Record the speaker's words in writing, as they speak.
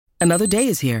Another day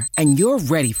is here, and you're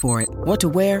ready for it. What to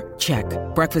wear? Check.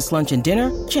 Breakfast, lunch, and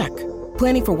dinner? Check.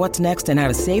 Planning for what's next and how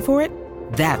to save for it?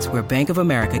 That's where Bank of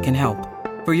America can help.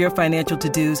 For your financial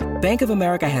to-dos, Bank of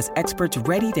America has experts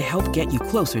ready to help get you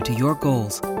closer to your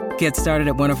goals. Get started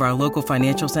at one of our local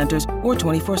financial centers or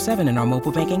 24/7 in our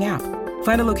mobile banking app.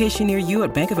 Find a location near you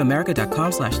at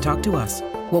bankofamerica.com/talktous.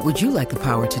 What would you like the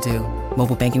power to do?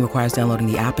 Mobile banking requires downloading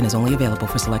the app and is only available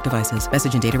for select devices.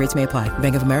 Message and data rates may apply.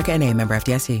 Bank of America N.A., member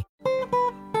FDIC.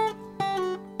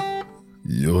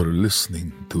 You're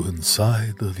listening to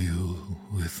Inside of You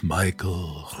with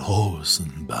Michael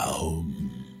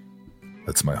Rosenbaum.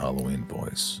 That's my Halloween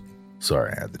voice.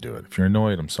 Sorry, I had to do it. If you're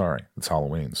annoyed, I'm sorry. It's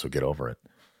Halloween, so get over it.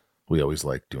 We always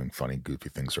like doing funny, goofy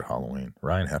things for Halloween.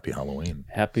 Ryan, happy Halloween.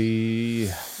 Happy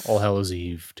All Hallows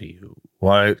Eve to you.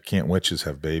 Why can't witches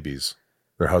have babies?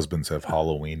 Their husbands have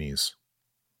Halloweenies.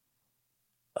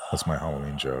 That's my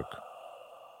Halloween joke.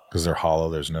 Because they're hollow,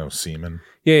 there's no semen.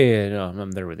 Yeah, no,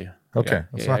 I'm there with you. Okay,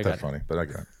 it's not that funny, but I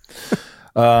got it.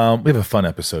 We have a fun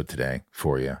episode today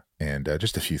for you, and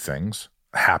just a few things.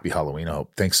 Happy Halloween, I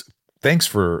hope. Thanks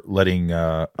for letting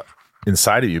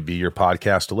Inside of You be your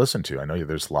podcast to listen to. I know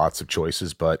there's lots of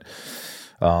choices, but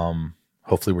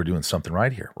hopefully we're doing something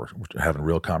right here. We're having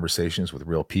real conversations with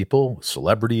real people, with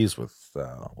celebrities, with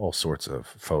all sorts of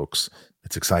folks.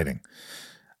 It's exciting.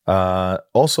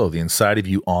 Also, the Inside of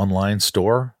You online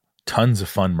store, tons of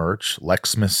fun merch,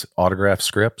 Lexmas autograph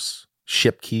scripts,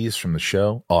 ship keys from the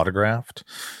show, autographed,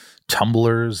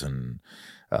 tumblers and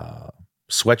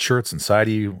sweatshirts Inside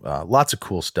of You, lots of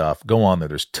cool stuff. Go on there.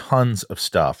 There's tons of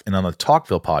stuff. And on the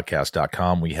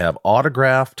talkvillepodcast.com, we have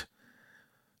autographed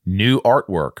new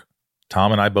artwork.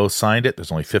 Tom and I both signed it.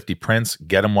 There's only 50 prints.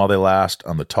 Get them while they last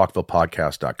on the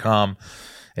talkvillepodcast.com.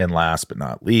 And last but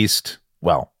not least,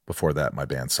 well, before that, my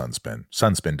band Sunspin,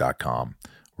 sunspin.com.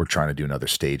 We're trying to do another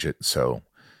Stage It, so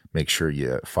make sure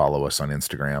you follow us on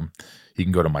Instagram. You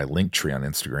can go to my link tree on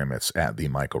Instagram. It's at the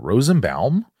Michael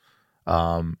Rosenbaum.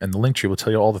 And the link tree will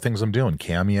tell you all the things I'm doing,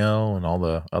 Cameo and all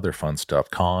the other fun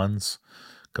stuff, cons,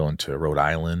 going to Rhode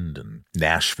Island and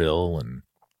Nashville, and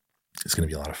it's going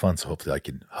to be a lot of fun. So hopefully I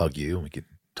can hug you.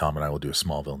 Tom and I will do a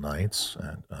Smallville Nights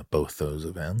at both those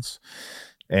events.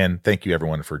 And thank you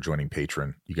everyone for joining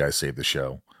Patreon. You guys saved the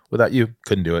show. Without you,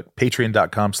 couldn't do it.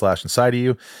 Patreon.com/inside of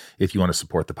you if you want to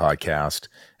support the podcast.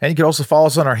 And you can also follow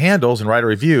us on our handles and write a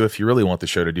review if you really want the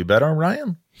show to do better.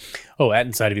 Ryan? Oh, at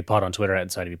Inside of You Pod on Twitter, at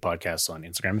Inside of You Podcasts on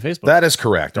Instagram and Facebook. That is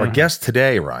correct. Our guest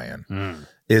today, Ryan,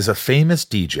 is a famous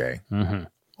DJ,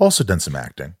 also done some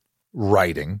acting,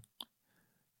 writing,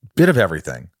 bit of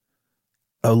everything.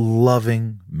 A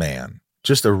loving man,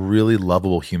 just a really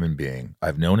lovable human being.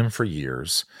 I've known him for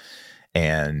years.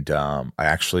 And I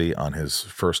actually, on his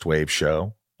First Wave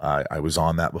show, I was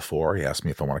on that before. He asked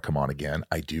me if I want to come on again.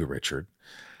 I do, Richard.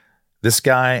 This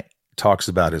guy talks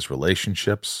about his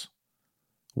relationships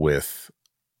with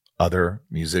other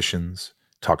musicians,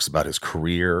 talks about his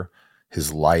career,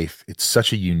 his life. It's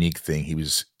such a unique thing. He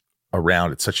was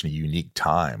around at such a unique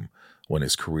time when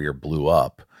his career blew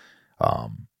up,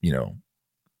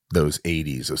 those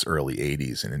 80s, those early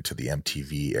 80s and into the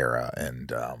MTV era.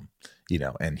 And,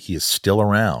 and he is still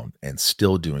around and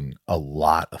still doing a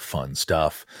lot of fun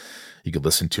stuff. You could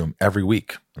listen to him every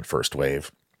week on First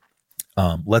Wave.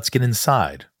 Let's get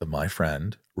inside of my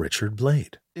friend, Richard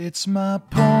Blade. It's my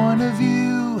point of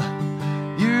view.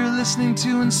 You're listening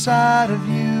to Inside of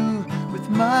You with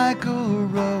Michael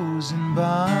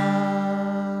Rosenbaum.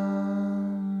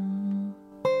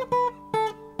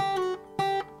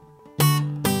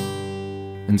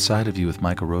 Inside of You with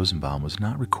Michael Rosenbaum was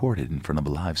not recorded in front of a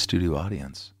live studio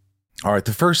audience. All right,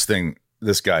 the first thing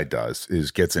this guy does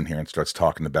is gets in here and starts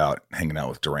talking about hanging out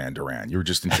with Duran Duran. You were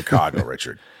just in Chicago,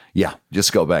 Richard. Yeah,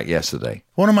 just go back yesterday.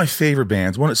 One of my favorite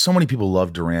bands. So many people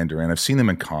love Duran Duran. I've seen them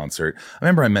in concert. I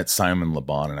remember I met Simon Le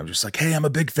Bon, and I was just like, hey, I'm a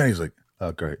big fan. He's like,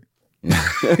 oh, great.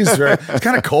 He's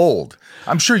kind of cold.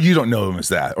 I'm sure you don't know him as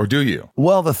that, or do you?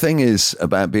 Well, the thing is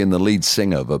about being the lead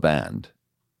singer of a band,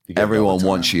 everyone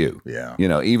wants you. Yeah.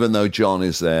 Even though John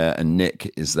is there and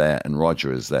Nick is there and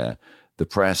Roger is there, the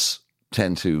press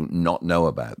tend to not know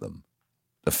about them.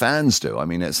 The fans do. I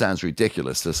mean, it sounds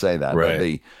ridiculous to say that, right. But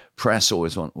the press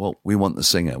always we want the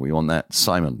singer. We want that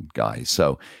Simon guy.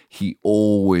 So he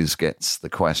always gets the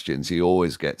questions. He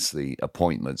always gets the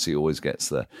appointments. He always gets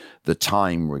the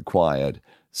time required.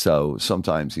 So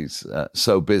sometimes he's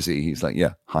so busy. He's like,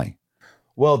 yeah, hi.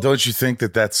 Well, don't you think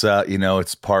that's,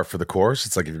 it's par for the course?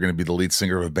 It's like if you're going to be the lead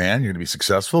singer of a band, you're going to be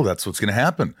successful. That's what's going to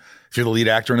happen. If you're the lead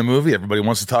actor in a movie, everybody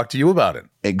wants to talk to you about it.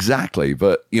 Exactly.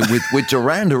 But with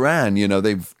Duran Duran,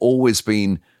 they've always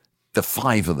been the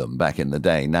 5 of them back in the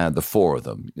day. Now the 4 of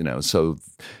them, so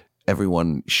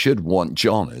everyone should want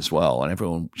John as well, and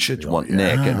everyone should want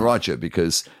Nick and Roger,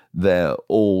 because they're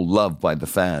all loved by the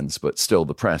fans, but still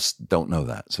the press don't know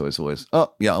that. So it's always,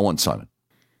 oh, yeah, I want Simon.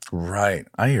 Right.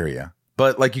 I hear you.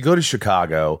 But like you go to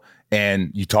Chicago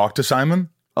and you talk to Simon?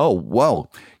 Oh,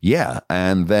 well, yeah.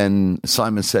 And then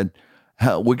Simon said,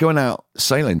 we're going out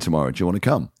sailing tomorrow. Do you want to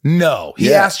come? No.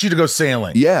 He asked you to go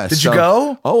sailing. Yeah. Did you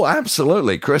go? Oh,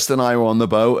 absolutely. Chris and I were on the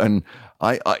boat, and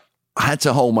I had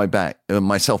to hold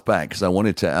myself back because I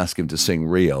wanted to ask him to sing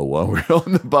Rio while we were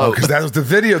on the boat. Because that was the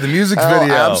video, the music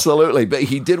video. Absolutely. But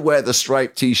he did wear the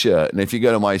striped T-shirt. And if you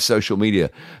go to my social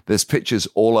media, there's pictures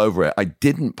all over it. I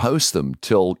didn't post them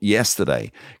till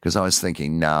yesterday because I was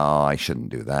thinking, no, I shouldn't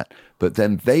do that. But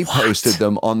then they posted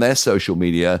them on their social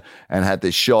media and had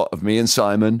this shot of me and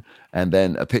Simon and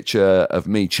then a picture of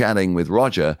me chatting with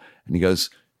Roger. And he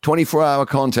goes, 24-hour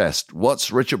contest.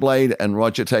 What's Richard Blade and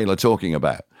Roger Taylor talking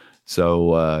about?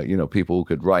 So, people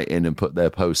could write in and put their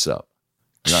posts up.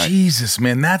 Right? Jesus,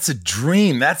 man, that's a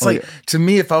dream. That's to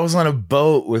me, if I was on a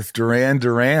boat with Duran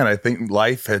Duran, I think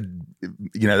life had,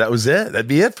 that was it. That'd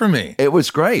be it for me. It was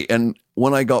great. And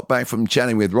when I got back from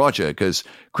chatting with Roger, because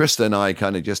Krista and I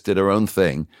kind of just did our own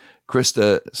thing,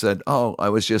 Krista said, oh, I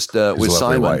was just with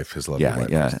Simon. His lovely wife.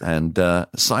 Yeah. And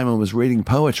Simon was reading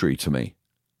poetry to me.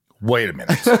 Wait a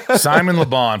minute. Simon Le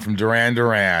Bon from Duran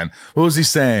Duran. What was he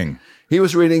saying? He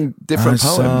was reading different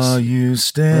poems. I saw you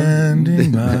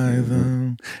standing by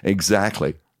them.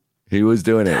 Exactly. He was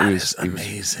doing it. That is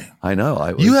amazing. I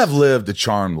know. You have lived a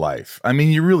charmed life. I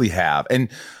mean, you really have. And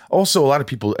also a lot of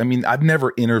people, I mean, I've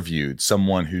never interviewed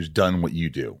someone who's done what you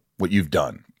do, what you've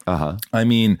done. Uh-huh. I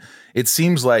mean, it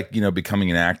seems like,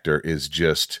 becoming an actor is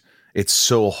just, it's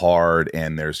so hard,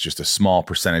 and there's just a small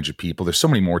percentage of people. There's so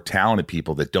many more talented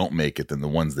people that don't make it than the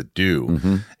ones that do.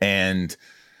 Mm-hmm. And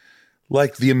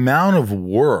like the amount of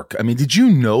work. I mean, did you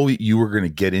know that you were going to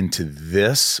get into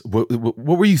this? What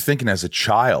were you thinking as a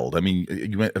child? I mean,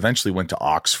 you eventually went to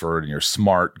Oxford and you're a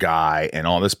smart guy and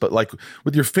all this, but like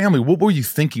with your family, what were you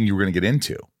thinking you were going to get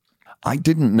into? I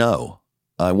didn't know.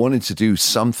 I wanted to do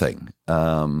something.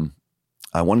 I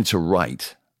wanted to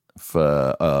write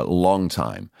for a long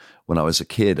time. When I was a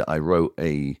kid, I wrote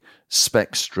a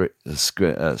spec script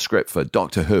for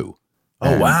Doctor Who.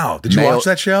 Oh, wow. Did you watch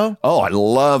that show? Oh, I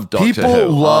love Doctor Who.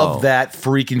 People love that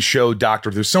freaking show,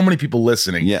 Doctor Who. There's so many people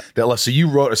listening. Yeah. So you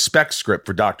wrote a spec script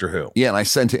for Doctor Who. Yeah, and I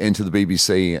sent it into the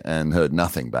BBC and heard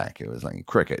nothing back. It was like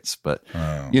crickets. But,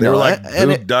 they were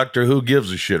like, Doctor Who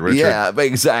gives a shit, Richard? Yeah,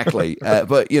 exactly.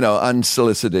 But,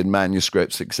 unsolicited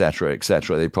manuscripts, et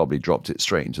cetera, they probably dropped it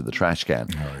straight into the trash can.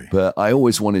 Oh, yeah. But I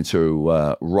always wanted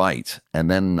to write.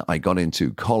 And then I got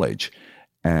into college.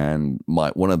 And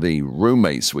one of the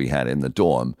roommates we had in the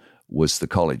dorm was the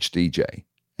college DJ.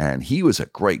 And he was a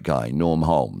great guy, Norm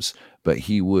Holmes, but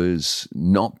he was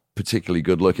not particularly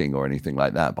good looking or anything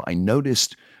like that. But I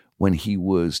noticed when he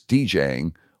was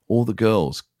DJing, all the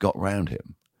girls got round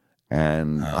him.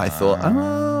 And I thought,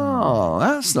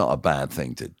 that's not a bad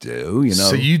thing to do,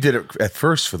 So you did it at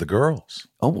first for the girls.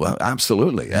 Oh, well,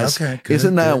 absolutely. Okay, good,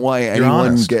 Isn't that why You're anyone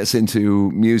honest. gets into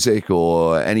music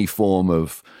or any form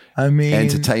of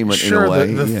entertainment sure, in a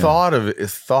way? The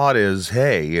thought is,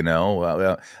 hey,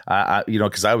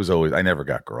 because I never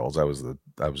got girls. I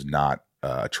was not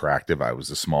attractive. I was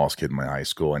the smallest kid in my high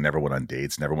school. I never went on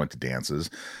dates, never went to dances.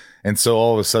 And so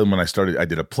all of a sudden when I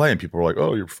did a play and people were like,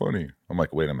 oh, you're funny. I'm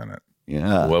like, wait a minute.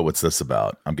 Yeah. What's this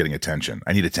about? I'm getting attention.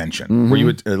 I need attention. Mm-hmm. Were you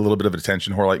a little bit of an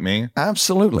attention whore like me?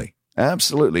 Absolutely.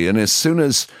 And as soon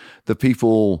as the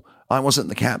people, I wasn't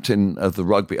the captain of the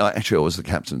rugby. Actually, I was the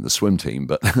captain of the swim team,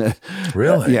 but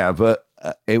really, yeah. But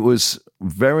it was a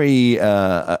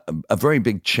very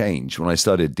big change when I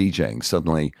started DJing.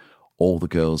 Suddenly, all the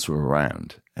girls were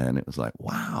around, and it was like,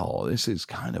 wow, this is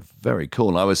kind of very cool.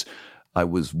 And I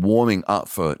was warming up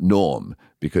for Norm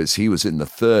because he was in the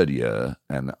third year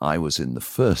and I was in the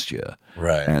first year.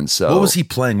 Right. And so, what was he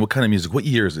playing? What kind of music? What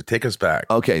year is it? Take us back.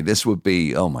 Okay, this would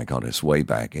be, oh my God, it's way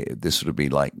back. This would be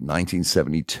like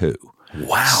 1972.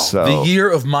 Wow. So, the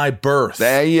year of my birth.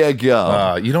 There you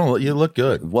go. You look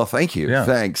good. Well, thank you. Yeah.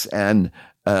 Thanks. And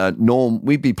Norm,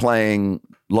 we'd be playing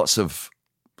lots of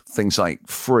things like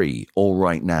Free, All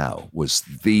Right Now was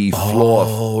the floor.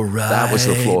 All right. That was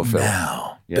the floor film. Now.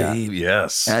 Yeah. Babe,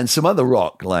 yes. And some other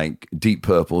rock like Deep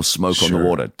Purple, Smoke on the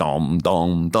Water, Dom,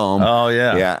 Dom, Dom. Oh,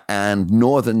 yeah. Yeah, and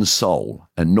Northern Soul.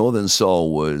 And Northern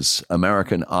Soul was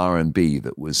American R&B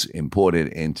that was imported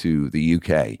into the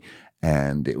UK.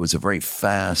 And it was a very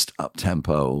fast,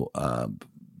 up-tempo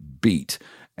beat.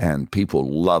 And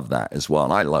people loved that as well.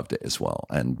 And I loved it as well.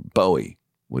 And Bowie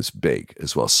was big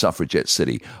as well. Suffragette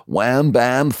City. Wham,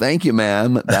 bam, thank you,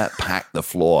 ma'am. That packed the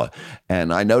floor.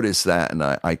 And I noticed that, and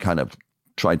I kind of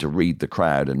tried to read the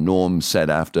crowd. And Norm said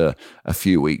after a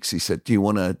few weeks, he said, do you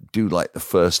want to do like the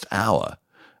first hour?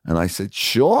 And I said,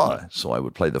 sure. So I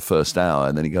would play the first hour.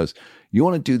 And then he goes, you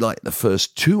want to do like the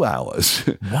first 2 hours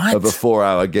of a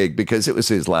 4-hour gig, because it was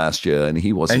his last year and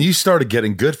he wasn't. And you started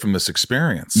getting good from this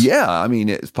experience. Yeah. I mean,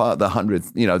 it's part of the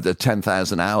 100th, the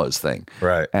 10,000 hours thing.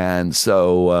 Right. And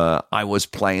so I was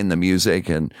playing the music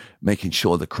and making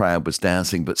sure the crowd was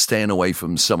dancing, but staying away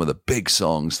from some of the big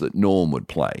songs that Norm would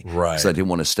play. Right. Because I didn't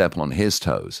want to step on his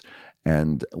toes.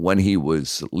 And when he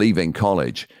was leaving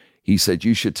college, he said,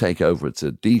 you should take over as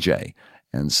a DJ.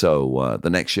 And so the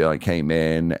next year I came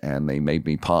in and they made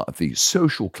me part of the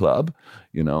social club,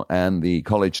 and the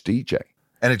college DJ.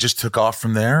 And it just took off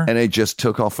from there? And it just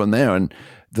took off from there. And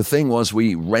the thing was,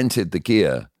 we rented the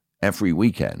gear every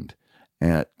weekend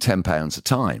at £10 a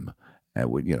time,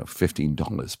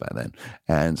 $15 back then.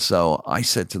 And so I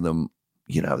said to them,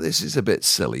 this is a bit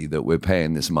silly that we're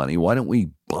paying this money. Why don't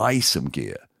we buy some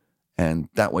gear? And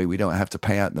that way we don't have to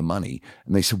pay out the money.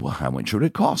 And they said, well, how much would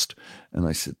it cost? And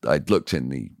I said, I'd looked in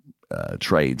the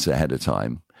trades ahead of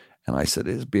time. And I said,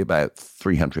 it'd be about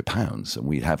 £300 and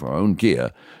we'd have our own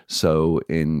gear. So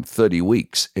in 30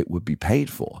 weeks, it would be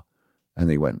paid for. And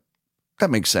they went,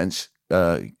 that makes sense.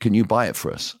 Can you buy it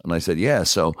for us? And I said, yeah.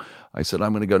 So I said,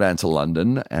 I'm going to go down to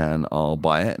London and I'll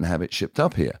buy it and have it shipped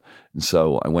up here. And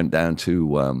so I went down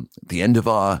to the end of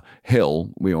our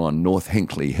hill. We were on North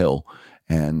Hinckley Hill.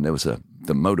 And there was the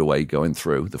motorway going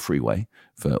through, the freeway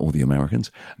for all the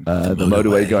Americans, the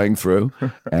motorway going through.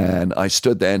 And I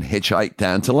stood there and hitchhiked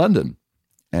down to London.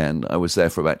 And I was there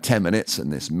for about 10 minutes.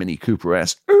 And this Mini Cooper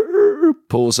S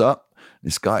pulls up.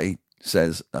 This guy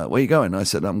says, where are you going? I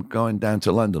said, I'm going down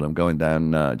to London. I'm going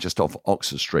down just off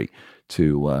Oxford Street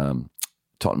to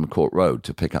Tottenham Court Road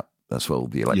to pick up. That's where all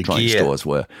the electronic stores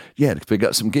were. Yeah, to pick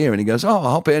up some gear. And he goes,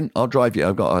 hop in. I'll drive you.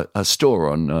 I've got a store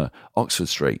on Oxford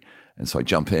Street. And so I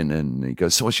jump in and he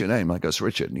goes, so what's your name? I go, it's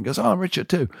Richard. And he goes, I'm Richard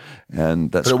too.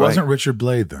 And that's But it great. wasn't Richard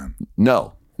Blade then?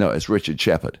 No, it's Richard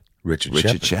Shepherd.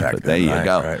 Richard Shepherd. There you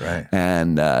go. Right.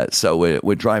 And so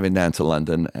we're driving down to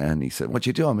London and he said, what do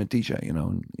you do? I'm a DJ,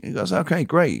 And he goes, okay,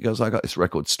 great. He goes, I got this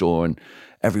record store and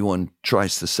everyone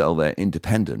tries to sell their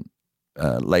independent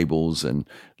labels and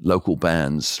local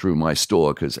bands through my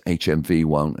store because HMV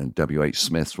won't and WH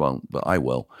Smith's won't, but I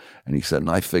will. And he said,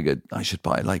 and I figured I should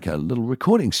buy like a little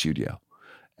recording studio.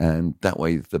 And that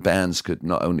way the bands could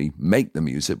not only make the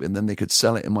music, but then they could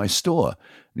sell it in my store.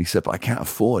 And he said, but I can't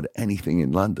afford anything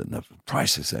in London. The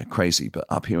prices are crazy. But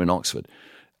up here in Oxford,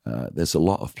 there's a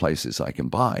lot of places I can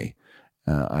buy.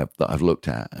 I've looked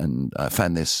at and I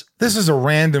found this. This is a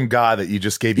random guy that you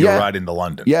just gave you a ride into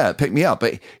London. Yeah, picked me up.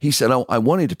 But he said, I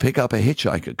wanted to pick up a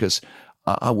hitchhiker because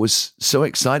I was so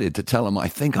excited to tell him, I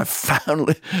think I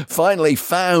finally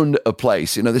found a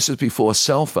place. This was before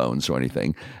cell phones or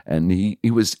anything. And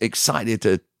he was excited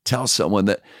to tell someone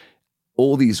that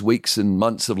all these weeks and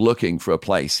months of looking for a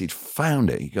place, he'd found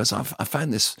it. He goes, I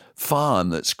found this farm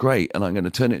that's great and I'm going to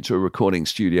turn it into a recording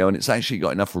studio. And it's actually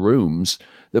got enough rooms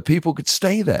that people could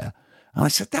stay there. And I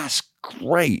said, that's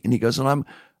great. And he goes, and I'm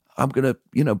going to,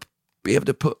 be able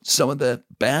to put some of the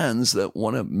bands that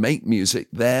want to make music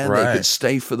there. Right. They could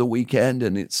stay for the weekend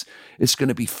and it's going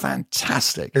to be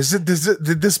fantastic. Did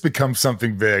this become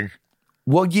something big?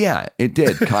 Well, yeah, it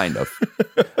did, kind of.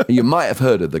 You might have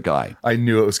heard of the guy. I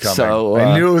knew it was coming.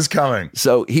 I knew it was coming.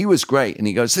 So he was great. And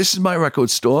he goes, this is my record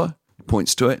store. He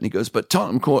points to it. And he goes, but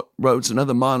Tottenham Court Road's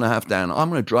another mile and a half down. I'm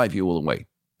going to drive you all the way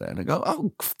there. And I go,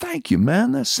 oh, thank you,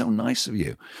 man. That's so nice of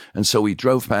you. And so we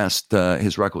drove past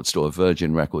his record store,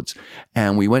 Virgin Records.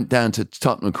 And we went down to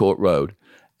Tottenham Court Road.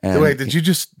 And wait, did you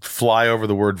just fly over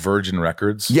the word Virgin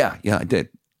Records? Yeah, I did.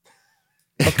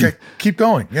 Okay, keep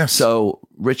going. Yes. So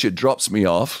Richard drops me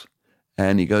off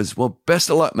and he goes, well, best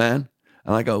of luck, man.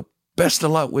 And I go, best of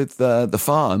luck with the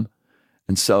farm.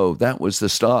 And so that was the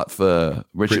start for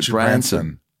Richard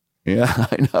Branson. Yeah,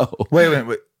 I know.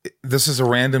 Wait. This is a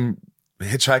random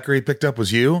hitchhiker he picked up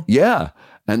was you? Yeah.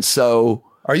 And so.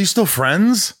 Are you still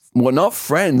friends? Well, not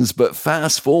friends, but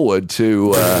fast forward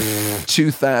to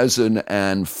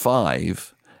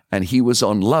 2005 and he was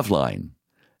on Loveline.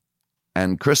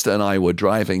 And Krista and I were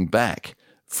driving back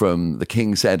from the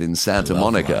King's Head in Santa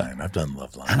Monica. I've done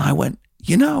Loveline. And I went,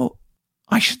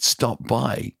 I should stop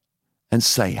by and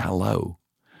say hello.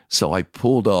 So I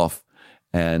pulled off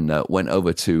and went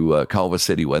over to Culver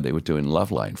City where they were doing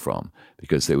Loveline from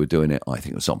because they were doing it, I think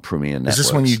it was on Premiere Networks. Is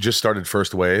this when you just started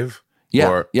First Wave? Yeah,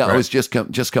 right? I was just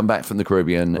come back from the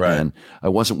Caribbean and I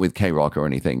wasn't with K-Rock or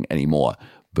anything anymore.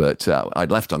 But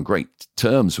I'd left on great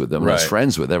terms with them. I was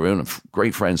friends with everyone,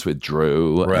 great friends with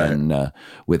Drew and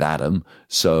with Adam.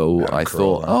 So I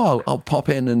thought, I'll pop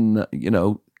in and,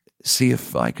 see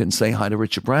if I can say hi to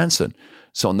Richard Branson.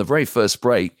 So on the very first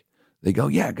break, they go,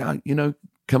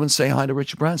 come and say hi to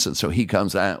Richard Branson. So he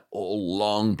comes out, all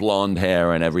long blonde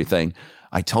hair and everything.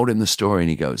 I told him the story and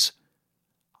he goes,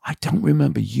 I don't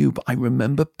remember you, but I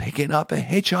remember picking up a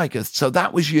hitchhiker. So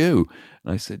that was you.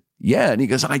 And I said, yeah. And he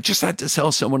goes, I just had to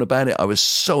tell someone about it. I was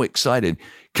so excited.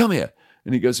 Come here.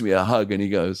 And he gives me a hug and he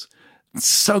goes, it's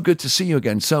so good to see you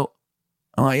again. So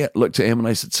I looked at him and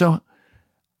I said, so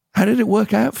how did it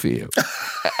work out for you?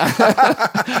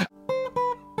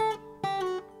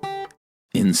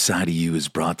 Inside of You is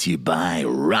brought to you by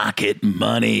Rocket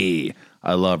Money.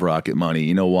 I love Rocket Money.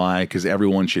 You know why? Because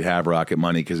everyone should have Rocket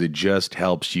Money because it just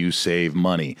helps you save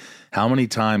money. How many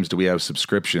times do we have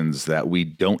subscriptions that we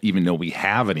don't even know we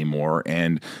have anymore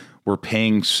and we're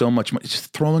paying so much money,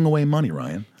 just throwing away money,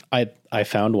 Ryan? I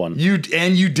found one. You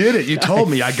did it. You told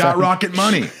me. I got Rocket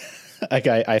Money.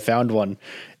 I found one.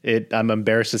 I'm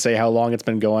embarrassed to say how long it's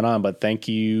been going on, but thank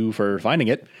you for finding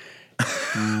it.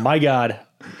 My God.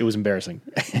 It was embarrassing.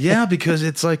 Yeah, because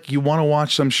it's like you want to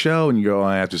watch some show and you go,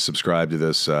 I have to subscribe to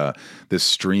this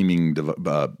streaming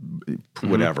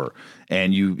whatever.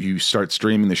 And you start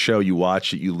streaming the show, you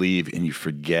watch it, you leave, and you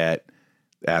forget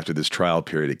after this trial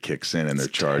period it kicks in and they're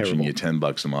charging you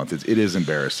 $10 a month. It is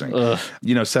embarrassing.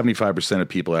 75% of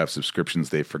people have subscriptions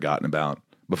they've forgotten about.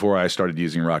 Before I started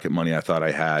using Rocket Money, I thought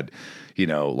I had,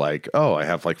 I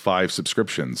have like 5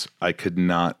 subscriptions. I could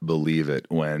not believe it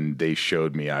when they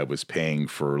showed me I was paying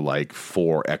for like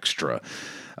 4 extra.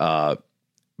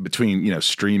 Between,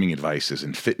 streaming devices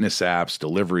and fitness apps,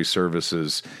 delivery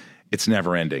services, it's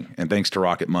never ending. And thanks to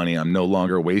Rocket Money, I'm no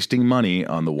longer wasting money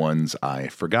on the ones I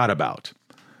forgot about.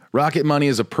 Rocket Money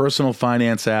is a personal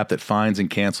finance app that finds and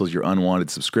cancels your unwanted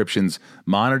subscriptions,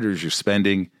 monitors your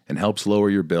spending, and helps lower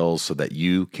your bills so that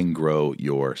you can grow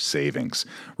your savings.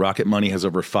 Rocket Money has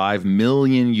over 5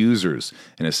 million users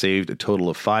and has saved a total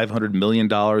of $500 million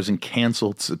in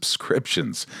canceled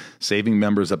subscriptions, saving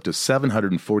members up to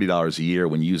 $740 a year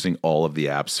when using all of the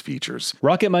app's features.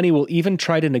 Rocket Money will even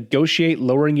try to negotiate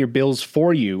lowering your bills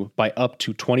for you by up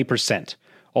to 20%.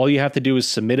 All you have to do is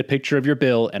submit a picture of your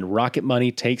bill, and Rocket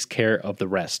Money takes care of the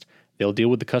rest. They'll deal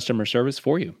with the customer service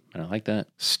for you. And I like that.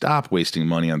 Stop wasting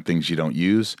money on things you don't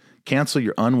use. Cancel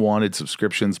your unwanted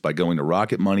subscriptions by going to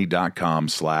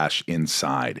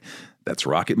rocketmoney.com/inside. That's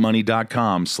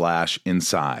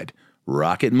rocketmoney.com/inside.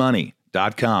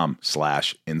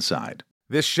 rocketmoney.com/inside.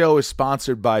 This show is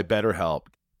sponsored by BetterHelp.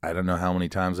 I don't know how many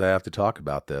times I have to talk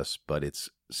about this, but it's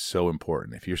so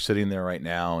important. If you're sitting there right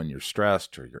now and you're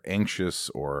stressed or you're anxious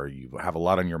or you have a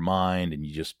lot on your mind and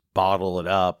you just bottle it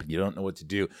up and you don't know what to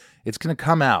do, it's going to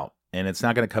come out, and it's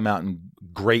not going to come out in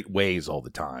great ways all the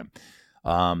time.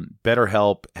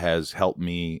 BetterHelp has helped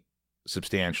me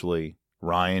substantially.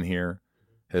 Ryan here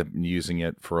has been using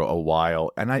it for a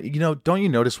while. And don't you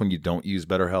notice when you don't use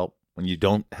BetterHelp, when you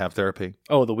don't have therapy?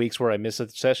 Oh, the weeks where I miss a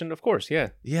session? Of course,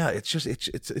 yeah. Yeah,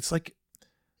 it's like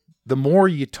the more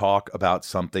you talk about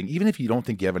something, even if you don't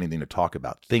think you have anything to talk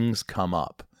about, things come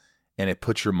up and it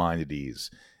puts your mind at ease.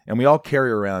 And we all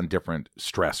carry around different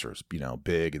stressors,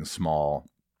 big and small.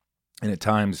 And at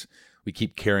times we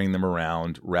keep carrying them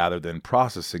around rather than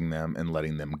processing them and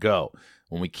letting them go.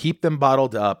 When we keep them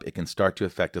bottled up, it can start to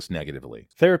affect us negatively.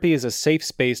 Therapy is a safe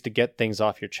space to get things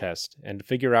off your chest and to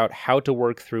figure out how to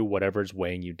work through whatever's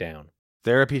weighing you down.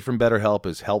 Therapy from BetterHelp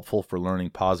is helpful for learning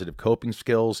positive coping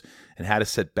skills and how to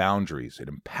set boundaries. It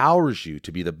empowers you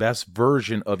to be the best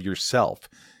version of yourself.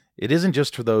 It isn't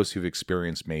just for those who've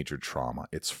experienced major trauma.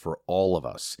 It's for all of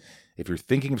us. If you're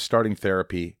thinking of starting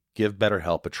therapy, give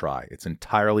BetterHelp a try. It's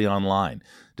entirely online,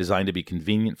 designed to be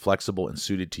convenient, flexible, and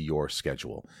suited to your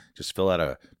schedule. Just fill out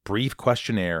a brief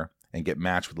questionnaire and get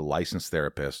matched with a licensed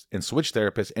therapist and switch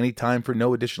therapists anytime for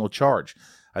no additional charge.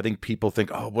 I think people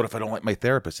think, oh, what if I don't like my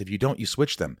therapist? If you don't, you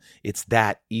switch them. It's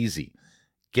that easy.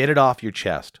 Get it off your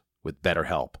chest with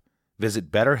BetterHelp.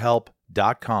 Visit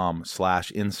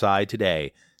BetterHelp.com/inside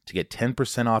today to get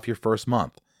 10% off your first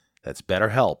month. That's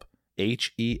BetterHelp,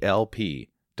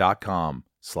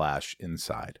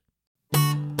 HELP.com/inside.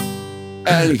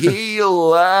 And he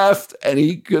laughed and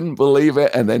he couldn't believe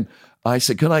it. And then I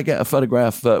said, can I get a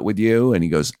photograph with you? And he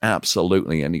goes,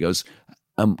 absolutely. And he goes,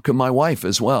 can my wife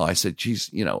as well? I said,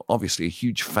 she's, obviously a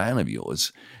huge fan of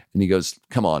yours. And he goes,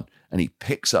 come on. And he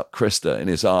picks up Krista in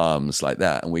his arms like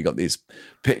that. And we got this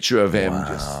picture of him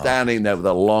just standing there with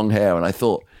the long hair. And I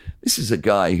thought, this is a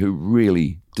guy who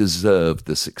really deserved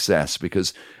the success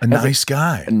because a nice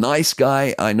guy. A nice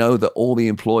guy. I know that all the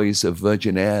employees of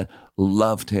Virgin Air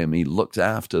loved him. He looked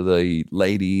after the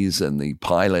ladies and the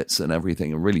pilots and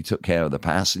everything and really took care of the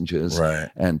passengers. Right.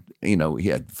 And, he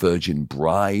had Virgin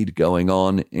Bride going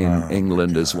on in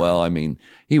England as well. I mean,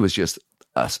 he was just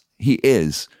he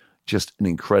is just an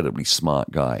incredibly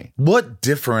smart guy. What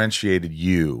differentiated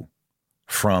you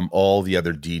from all the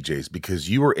other DJs? Because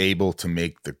you were able to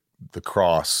make the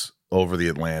cross over the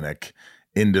Atlantic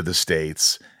into the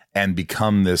States and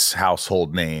become this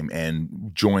household name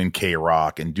and join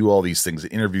K-Rock and do all these things,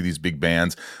 interview these big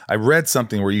bands. I read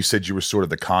something where you said you were sort of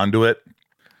the conduit.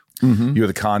 Mm-hmm. You were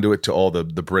the conduit to all the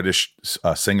British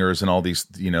singers and all these,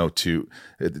 to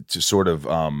sort of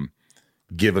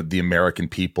give the American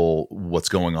people what's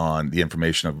going on, the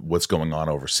information of what's going on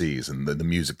overseas and the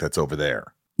music that's over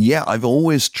there. Yeah, I've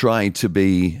always tried to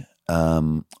be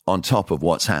on top of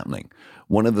what's happening.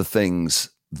 One of the things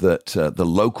that the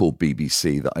local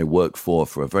BBC that I worked for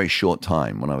a very short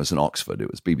time when I was in Oxford,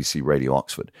 it was BBC Radio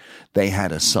Oxford, they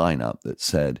had a sign up that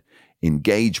said,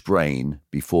 engage brain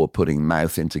before putting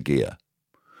mouth into gear.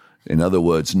 In other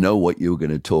words, know what you're going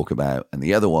to talk about. And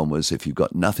the other one was, if you've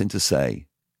got nothing to say,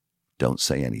 don't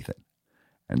say anything.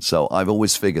 And so I've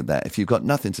always figured that if you've got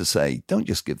nothing to say, don't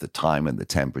just give the time and the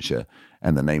temperature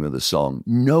and the name of the song.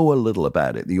 Know a little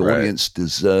about it. The audience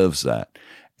deserves that.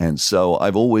 And so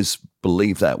I've always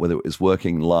believed that, whether it was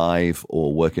working live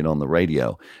or working on the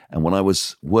radio. And when I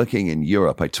was working in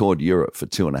Europe, I toured Europe for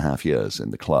 2.5 years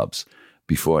in the clubs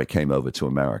before I came over to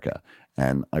America.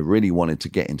 And I really wanted to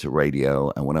get into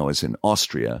radio. And when I was in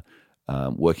Austria,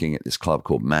 working at this club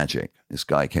called Magic, this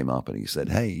guy came up and he said,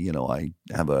 hey, I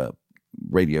have a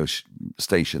radio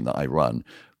station that I run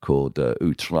called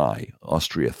U3,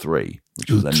 Austria 3, which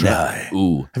was a net. Have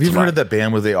you ever heard of that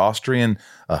band with the Austrian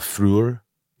Früher?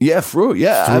 Yeah, Früher.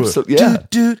 Yeah, absolutely. Yeah.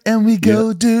 Doot, and we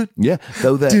go, doot. Yeah,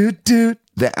 though Doot.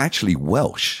 they're actually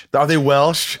Welsh. Are they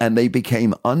Welsh? And they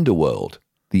became Underworld,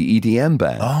 the EDM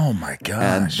band. Oh my gosh.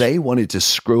 And they wanted to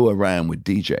screw around with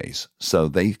DJs. So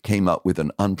they came up with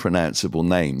an unpronounceable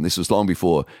name. This was long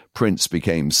before Prince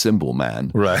became Cymbal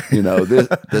Man. Right.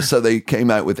 So they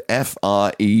came out with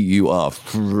F-R-E-U-R.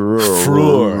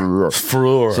 Früher.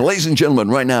 So ladies and gentlemen,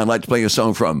 right now I'd like to play a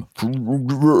song from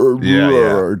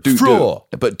Yeah. Doot Doot.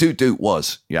 But Doot Doot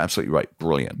was, you're absolutely right,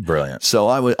 brilliant. So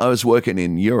I was working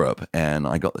in Europe and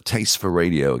I got the taste for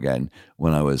radio again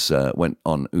when I was went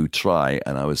on U3,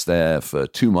 and I was there for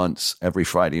 2 months every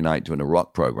Friday night doing a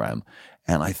rock program.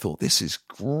 And I thought, this is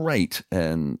great.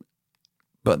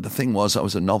 But the thing was, I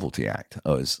was a novelty act.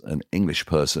 I was an English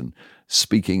person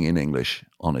speaking in English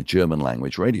on a German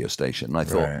language radio station. And I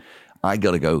thought, I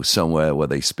got to go somewhere where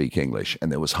they speak English.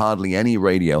 And there was hardly any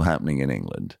radio happening in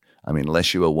England. I mean,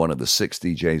 unless you were one of the 6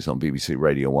 DJs on BBC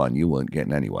Radio 1, you weren't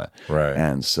getting anywhere. Right.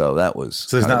 And so that was...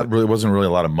 So wasn't really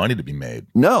a lot of money to be made.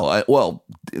 No,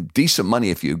 decent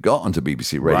money if you got onto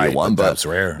BBC Radio 1, but that's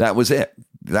rare. That was it.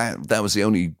 That was the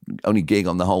only gig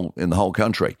in the whole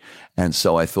country. And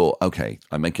so I thought, okay,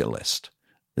 I make a list.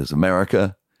 There's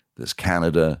America, there's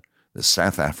Canada, there's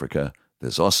South Africa,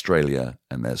 there's Australia,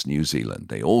 and there's New Zealand.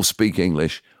 They all speak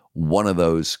English, one of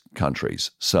those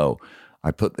countries. So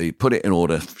I put it in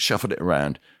order, shuffled it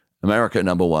around. America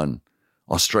number 1,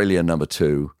 Australia number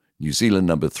 2, New Zealand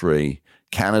number 3,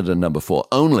 Canada number 4,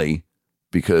 only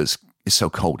because it's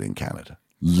so cold in Canada.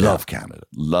 Love Canada.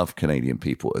 Love Canadian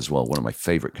people as well. One of my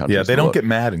favorite countries. Yeah, they don't get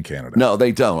mad in Canada. No,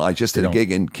 they don't. I just did a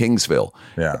gig in Kingsville,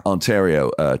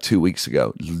 Ontario, 2 weeks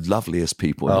ago. Loveliest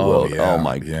people in the world. Yeah, oh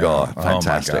my God.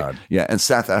 Fantastic. Oh my God. Yeah, and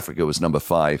South Africa was number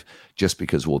 5 just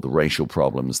because of all the racial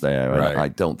problems there. And I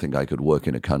don't think I could work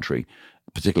in a country,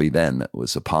 particularly then, that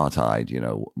was apartheid,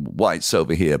 whites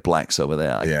over here, blacks over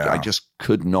there. I just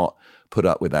could not put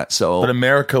up with that. So, but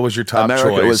America was your top choice.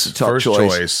 America was the top First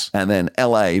choice. And then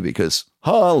LA, because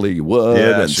Hollywood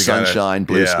and sunshine,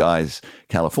 blue skies,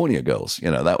 California girls.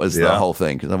 That was the whole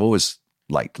thing, because I've always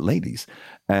liked ladies.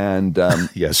 And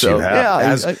yes, so, you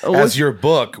have. As your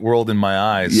book, World in My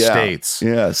Eyes, states.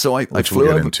 Yeah, so I flew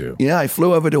we'll over. Into. Yeah, I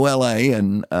flew over to LA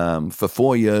and for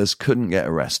 4 years couldn't get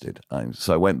arrested.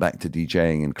 So I went back to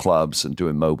DJing in clubs and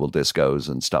doing mobile discos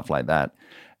and stuff like that.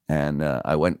 And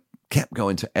I kept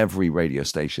going to every radio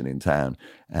station in town,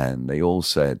 and they all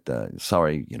said,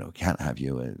 sorry, can't have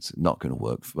you. It's not going to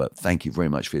work, but thank you very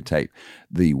much for your tape.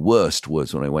 The worst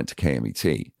was when I went to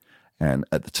KMET. And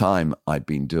at the time, I'd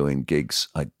been doing gigs.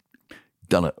 I'd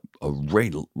done a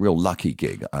real lucky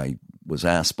gig. I was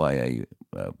asked by a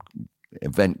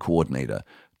event coordinator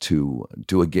to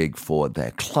do a gig for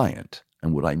their client.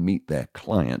 And would I meet their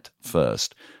client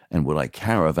first and would I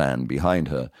caravan behind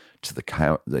her to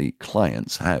the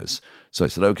client's house. So I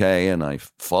said, okay, and I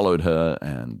followed her,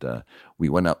 and we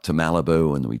went up to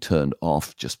Malibu, and we turned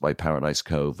off just by Paradise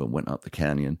Cove and went up the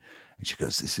canyon. And she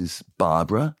goes, this is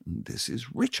Barbara, and this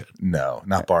is Richard. No,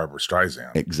 not Barbara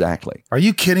Streisand. Exactly. Are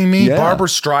you kidding me? Yeah. Barbara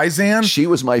Streisand? She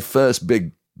was my first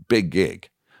big gig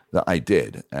that I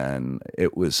did, and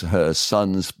it was her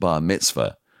son's bar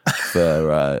mitzvah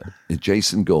for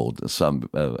Jason Gould, the son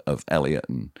of Elliot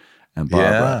and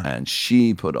Barbara, and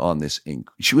she put on this.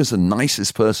 She was the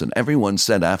nicest person. Everyone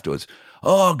said afterwards,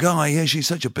 "Oh, Guy, yeah, she's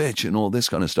such a bitch," and all this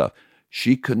kind of stuff.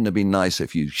 She couldn't have been nicer.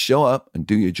 If you show up and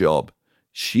do your job,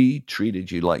 she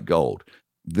treated you like gold.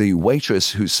 The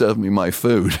waitress who served me my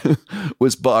food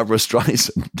was Barbara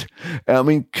Streisand. I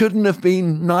mean, couldn't have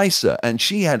been nicer. And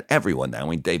she had everyone there. I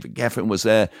mean, David Geffen was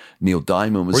there. Neil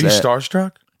Diamond was there. Were you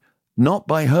starstruck? Not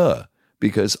by her,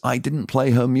 because I didn't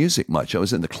play her music much. I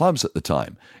was in the clubs at the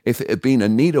time. If it had been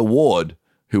Anita Ward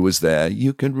who was there,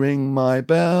 you can ring my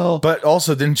bell. But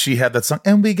also, didn't she have that song,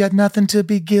 and we got nothing to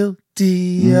be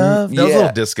guilty of? That was a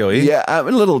little disco-y. Yeah, a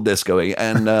little disco-y.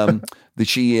 And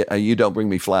You Don't Bring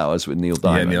Me Flowers with Neil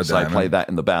Diamond. Neil So I Diamond. played that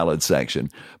in the ballad section.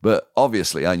 But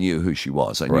obviously, I knew who she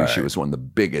was. I knew she was one of the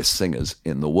biggest singers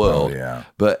in the world. Oh, yeah.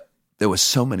 But there were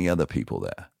so many other people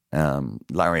there.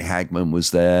 Larry Hagman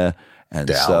was there. And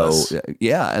Dallas. so,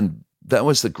 and that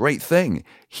was the great thing.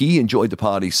 He enjoyed the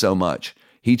party so much.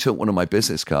 He took one of my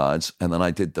business cards, and then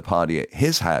I did the party at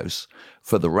his house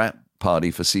for the rap party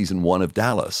for season 1 of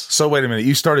Dallas. So wait a minute.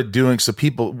 You started doing, so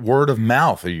people, word of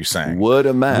mouth, are you saying? Word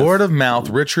of mouth. Word of mouth,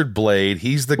 Richard Blade,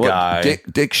 he's the guy.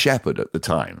 Dick Shepherd at the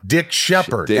time. Dick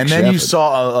Shepherd. Dick and then you Shepherd.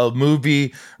 saw a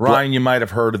movie, Ryan, you might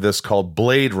have heard of this, called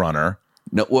Blade Runner.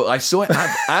 No, well, I saw it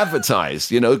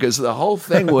advertised, because the whole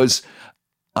thing was,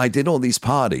 I did all these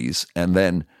parties, and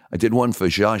then I did one for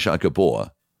Zsa Zsa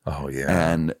Gabor. Oh,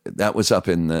 yeah. And that was up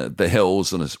in the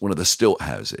hills and one of the stilt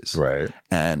houses. Right.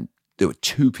 And there were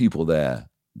 2 people there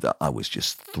that I was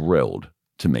just thrilled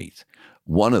to meet.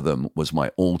 One of them was my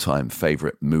all-time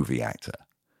favorite movie actor.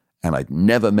 And I'd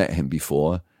never met him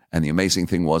before. And the amazing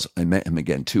thing was I met him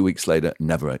again 2 weeks later,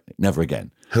 never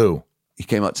again. Who? He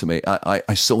came up to me.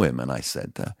 I saw him and I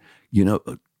said,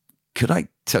 could I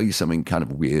tell you something kind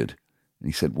of weird? And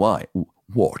he said, why?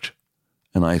 What?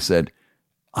 And I said,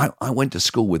 I went to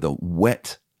school with a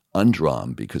wet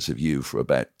underarm because of you for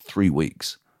about 3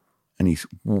 weeks. And he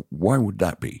said, why would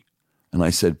that be? And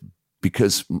I said,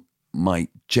 because my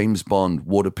James Bond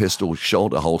water pistol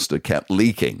shoulder holster kept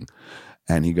leaking.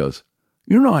 And he goes,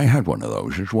 I had one of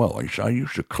those as well. I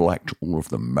used to collect all of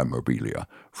the memorabilia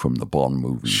from the Bond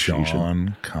movies.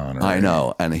 Sean Connery. I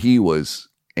know. And he was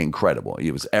incredible.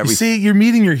 He was everything. You see, you're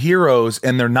meeting your heroes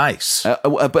and they're nice.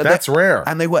 But that's rare.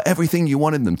 And they were everything you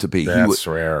wanted them to be. That's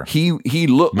rare. He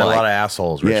looked met like a lot of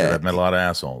assholes, Richard. Yeah. I've met a lot of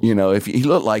assholes. If he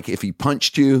looked like if he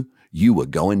punched you, you were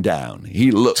going down.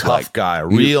 He looked Tough like guy,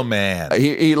 real man.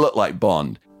 He looked like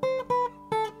Bond.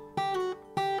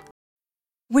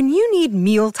 When you need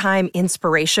mealtime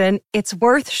inspiration, it's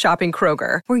worth shopping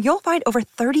Kroger, where you'll find over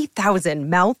 30,000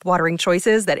 mouth-watering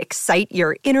choices that excite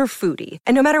your inner foodie.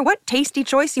 And no matter what tasty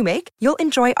choice you make, you'll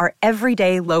enjoy our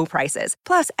everyday low prices,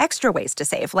 plus extra ways to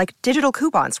save, like digital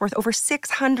coupons worth over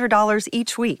 $600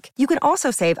 each week. You can also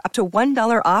save up to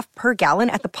 $1 off per gallon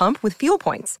at the pump with fuel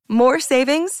points. More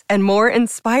savings and more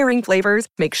inspiring flavors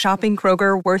make shopping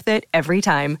Kroger worth it every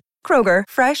time. Kroger,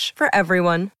 fresh for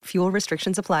everyone. Fuel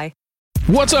restrictions apply.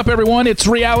 What's up, everyone? It's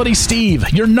Reality Steve,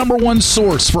 your number one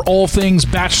source for all things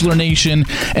Bachelor Nation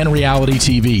and reality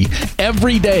TV.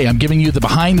 Every day, I'm giving you the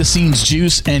behind-the-scenes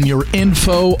juice and your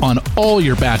info on all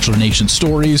your Bachelor Nation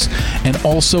stories, and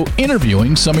also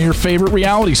interviewing some of your favorite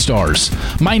reality stars.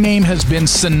 My name has been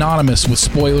synonymous with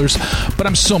spoilers, but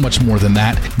I'm so much more than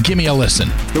that. Give me a listen.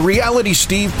 The Reality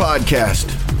Steve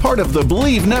Podcast, part of the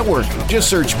Believe Network.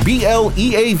 Just search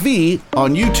BLEAV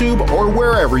on YouTube or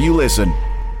wherever you listen.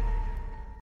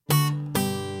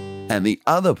 And the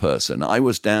other person, I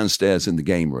was downstairs in the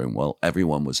game room while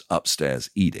everyone was upstairs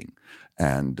eating.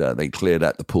 And they cleared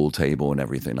out the pool table and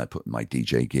everything. I put in my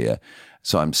DJ gear.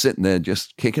 So I'm sitting there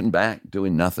just kicking back,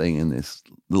 doing nothing. And this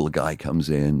little guy comes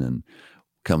in and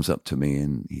comes up to me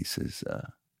and he says,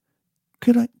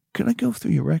 could I go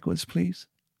through your records, please?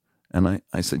 And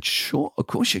I said, sure, of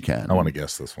course you can. I want to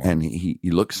guess this one. And he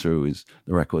looks through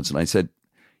the records and I said,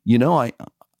 I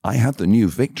have the new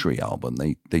Victory album.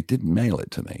 They didn't mail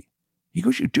it to me. He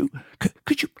goes, you do?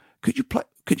 Could you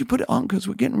put it on? Because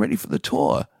we're getting ready for the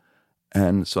tour.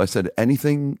 And so I said,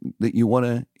 anything that you want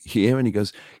to hear? And he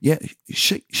goes, yeah,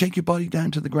 shake your body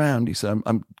down to the ground. He said,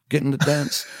 I'm getting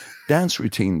the dance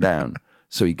routine down.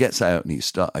 So he gets out and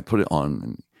I put it on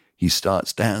and he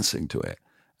starts dancing to it.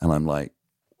 And I'm like,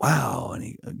 wow. And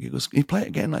he goes, can you play it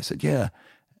again? And I said, yeah.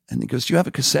 And he goes, do you have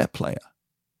a cassette player?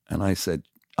 And I said,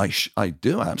 I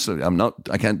do, absolutely.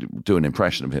 I can't do an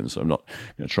impression of him, so I'm not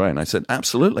going to try. And I said,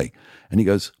 absolutely. And he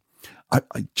goes,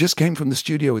 I just came from the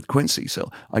studio with Quincy,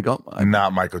 so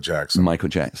not Michael Jackson. Michael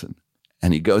Jackson.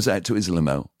 And he goes out to his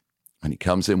limo, and he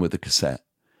comes in with a cassette,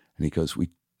 and he goes, we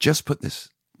just put this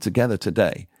together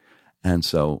today. And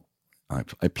so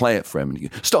I play it for him, and he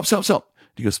goes, stop.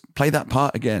 He goes, play that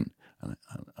part again. And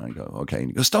I go, okay. And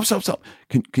he goes, stop.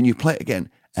 Can you play it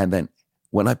again? And then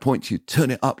when I point to you,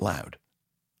 turn it up loud.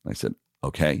 I said,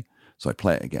 okay. So I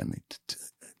play it again.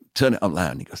 Turn it up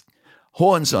loud. And he goes,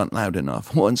 horns aren't loud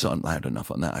enough on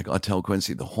that. I got to tell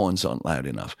Quincy the horns aren't loud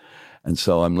enough. And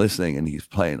so I'm listening,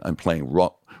 and I'm playing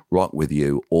Rock With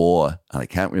You, and I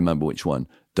can't remember which one,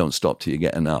 Don't Stop Till You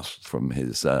Get Enough from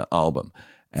his album.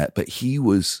 But he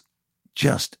was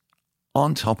just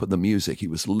on top of the music. He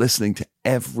was listening to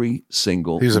every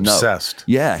single note. He was obsessed.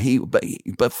 Yeah,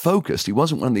 but focused. He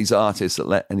wasn't one of these artists that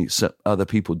let other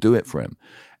people do it for him.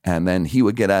 And then he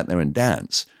would get out there and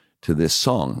dance to this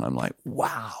song. And I'm like,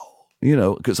 wow.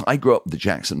 Because I grew up with the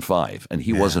Jackson 5, and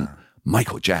he wasn't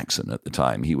Michael Jackson at the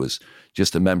time. He was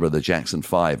just a member of the Jackson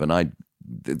 5. And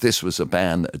this was a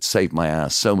band that had saved my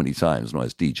ass so many times when I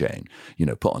was DJing,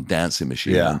 put on Dancing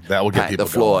Machine. Yeah, that will get people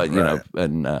the floor, going, right.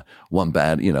 And one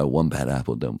bad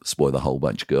apple don't spoil the whole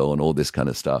bunch, girl, and all this kind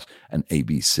of stuff. And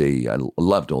ABC, I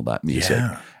loved all that music.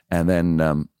 Yeah. And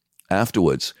then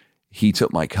afterwards, he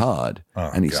took my card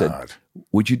and he said,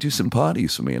 would you do some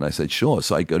parties for me? And I said, sure.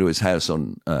 So I go to his house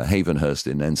on Havenhurst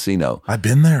in Encino. I've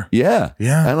been there. Yeah.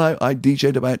 Yeah. And I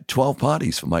DJ'd about 12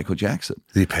 parties for Michael Jackson.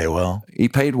 Did he pay well? He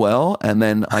paid well. And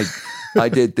then I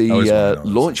did the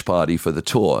launch party for the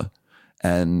tour.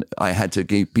 And I had to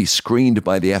be screened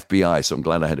by the FBI. So I'm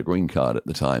glad I had a green card at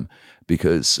the time,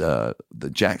 because the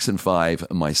Jackson 5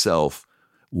 and myself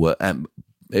were...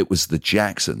 it was the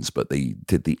Jacksons, but they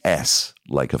did the S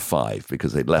like a 5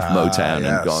 because they'd left Motown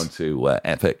and gone to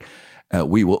Epic.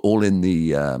 We were all in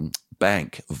the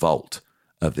bank vault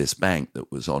of this bank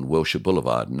that was on Wilshire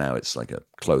Boulevard. And now it's like a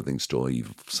clothing store,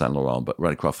 Yves Saint Laurent, but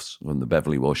right across from the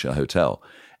Beverly Wilshire Hotel.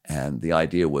 And the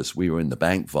idea was we were in the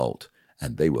bank vault,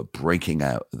 and they were breaking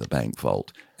out of the bank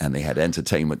vault. And they had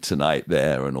Entertainment Tonight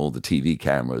there and all the TV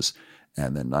cameras.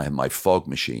 And then I had my fog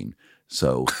machine.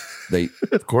 So they,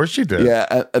 of course you did.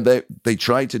 Yeah, and they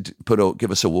tried to give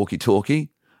us a walkie-talkie,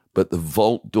 but the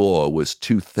vault door was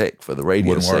too thick for the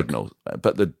radio signal.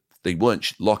 But they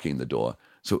weren't locking the door,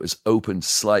 so it was opened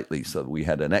slightly, so we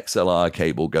had an XLR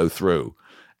cable go through.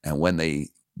 And when they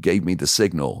gave me the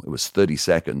signal, it was 30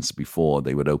 seconds before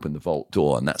they would open the vault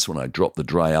door, and that's when I dropped the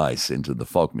dry ice into the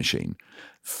fog machine,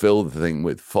 filled the thing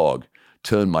with fog.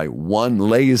 Turned my one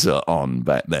laser on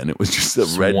back then. It was just a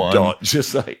red dot,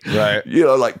 just like, right.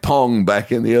 Like Pong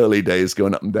back in the early days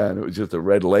going up and down. It was just a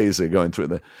red laser going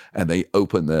through and they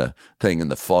opened the thing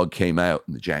and the fog came out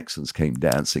and the Jacksons came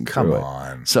dancing through it. Come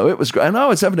on. So it was great. And I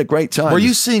was having a great time. Were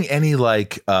you seeing any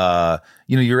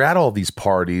you're at all these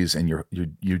parties and you're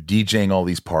DJing all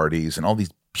these parties and all these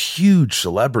huge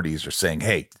celebrities are saying,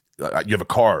 hey, you have a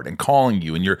card and calling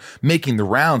you and you're making the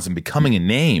rounds and becoming a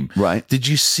name. Right. Did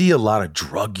you see a lot of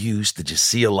drug use? Did you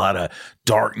see a lot of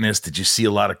darkness? Did you see a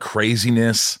lot of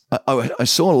craziness? I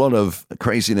saw a lot of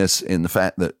craziness in the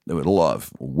fact that there were a lot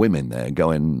of women there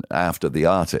going after the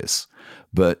artists.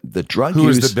 But the drug use... Who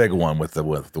was the big one with the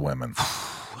women?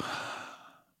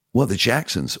 Well, the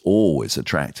Jacksons always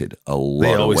attracted a lot.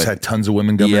 They always had tons of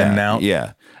women coming in and out.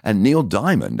 Yeah. And Neil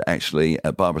Diamond, actually,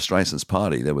 at Barbra Streisand's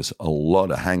party, there was a lot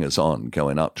of hangers-on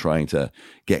going up trying to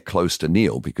get close to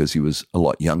Neil because he was a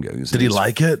lot younger. Did he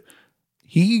like it?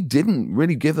 He didn't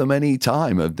really give them any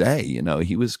time of day.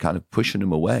 He was kind of pushing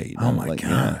him away. Oh, my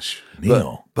gosh.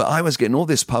 Neil. But I was getting all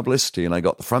this publicity, and I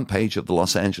got the front page of the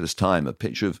Los Angeles Times, a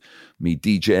picture of me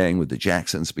DJing with the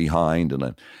Jacksons behind,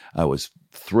 and I was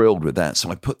thrilled with that.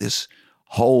 So I put this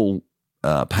whole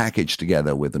package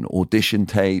together with an audition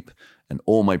tape and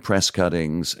all my press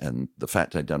cuttings and the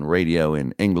fact I'd done radio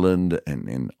in England and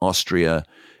in Austria.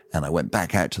 And I went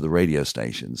back out to the radio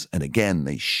stations. And again,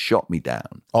 they shot me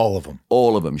down. All of them?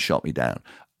 All of them shot me down.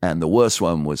 And the worst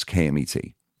one was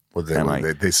KMET. Well,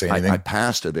 they say anything? I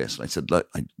passed to this. And I said, look,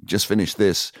 I just finished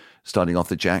this, starting off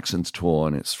the Jacksons tour,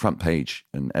 and it's front page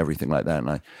and everything like that.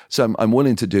 And so I'm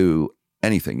willing to do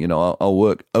anything. I'll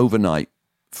work overnight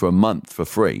for a month for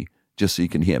free just so you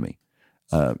can hear me.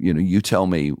 You tell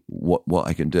me what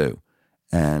I can do.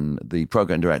 And the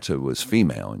program director was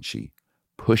female, and she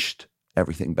pushed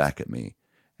everything back at me.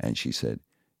 And she said,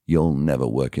 you'll never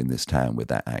work in this town with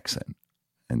that accent.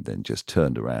 And then just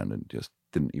turned around and just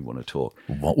didn't even want to talk.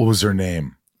 What was her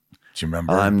name? Do you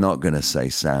remember? I'm not going to say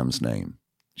Sam's name.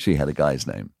 She had a guy's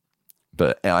name.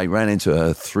 But I ran into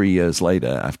her 3 years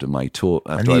later after my tour.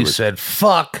 After and you said,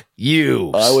 fuck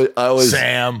you, I was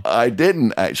Sam. I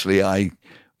didn't, actually.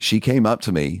 She came up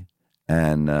to me,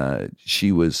 and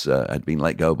she was had been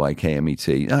let go by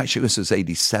KMET. Actually, this was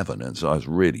 87, and so I was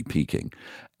really peaking.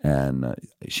 And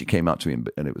she came up to me,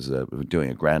 and it was we were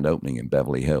doing a grand opening in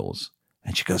Beverly Hills.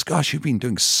 And she goes, gosh, you've been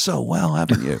doing so well,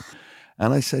 haven't you?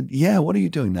 And I said, yeah, what are you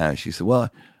doing now? She said, well,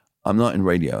 I'm not in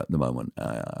radio at the moment.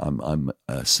 I'm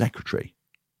a secretary.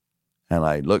 And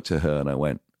I looked at her and I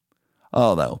went,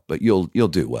 oh, no, but you'll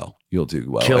do well. You'll do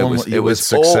well. Kill him with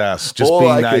success. Just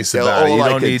being nice about it. You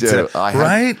don't need to,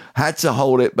 right? Had to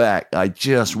hold it back. I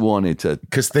just wanted to.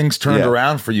 Because things turned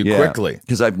around for you quickly.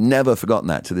 Because I've never forgotten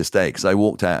that to this day. Because I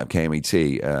walked out of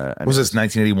KMET. Was this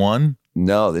 1981?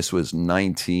 No, this was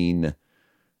end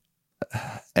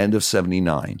of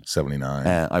 79.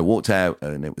 79. I walked out,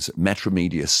 and it was at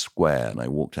Metromedia Square, and I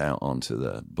walked out onto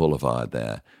the boulevard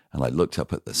there, and I looked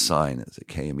up at the sign. It was a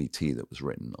KMET that was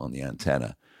written on the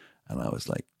antenna, and I was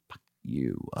like,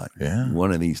 you,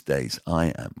 one of these days,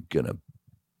 I am going to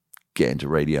get into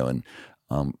radio, and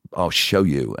I'll show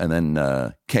you. And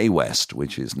then K West,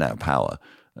 which is now Power,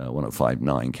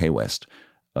 105.9 K West,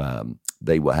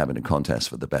 they were having a contest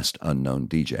for the best unknown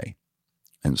DJ.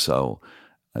 And so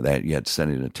you had to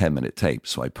send in a 10-minute tape.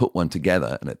 So I put one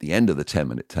together, and at the end of the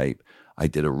 10-minute tape, I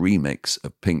did a remix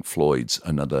of Pink Floyd's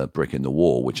Another Brick in the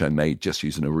Wall, which I made just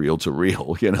using a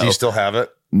reel-to-reel. You know, do you still have it?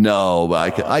 No,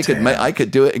 but I could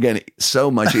do it again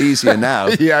so much easier now.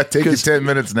 Yeah, take you 10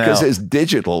 minutes now because it's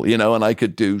digital, you know, and I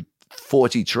could do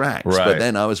 40 tracks. Right. But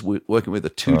then I was working with a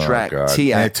 2-track TAC.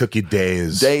 And it took you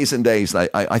days and days.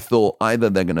 I thought either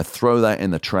they're going to throw that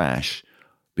in the trash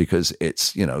because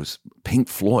it's, you know, Pink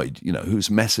Floyd, you know,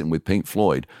 who's messing with Pink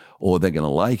Floyd, or they're going to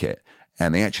like it.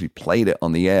 And they actually played it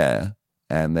on the air.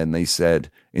 And then they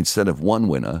said, instead of one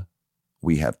winner,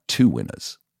 we have 2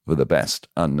 winners for the best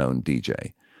unknown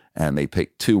DJ. And they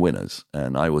picked 2 winners.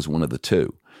 And I was one of the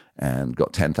 2 and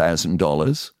got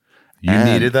 $10,000. You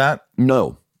needed that?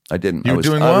 No, I didn't. You were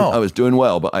doing well. I was doing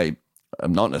well, but I'm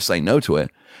not going to say no to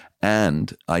it.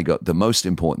 And I got the most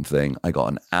important thing. I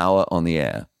got an hour on the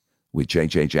air with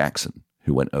J.J. Jackson,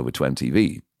 who went over to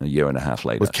MTV a year and a half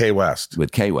later. With K West.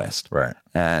 With K West. Right.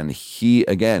 And he,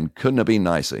 again, couldn't have been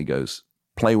nicer. He goes,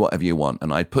 play whatever you want.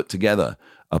 And I put together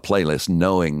a playlist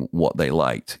knowing what they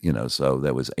liked. You know, so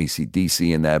there was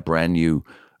AC/DC in there, brand new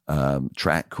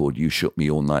track called You Shook Me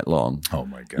All Night Long. Oh,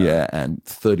 my God. Yeah, and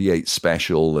 38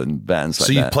 Special and bands like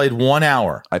that. So you played 1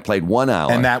 hour. I played 1 hour.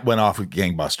 And that went off with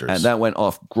gangbusters. And that went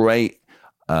off great.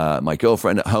 My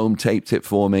girlfriend at home taped it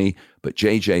for me, but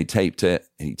JJ taped it,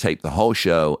 and he taped the whole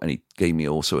show, and he gave me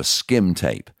also a skim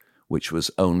tape, which was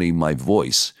only my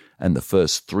voice and the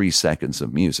first 3 seconds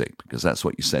of music, because that's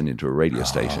what you send into a radio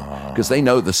station, because they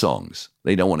know the songs.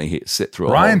 They don't want to sit through.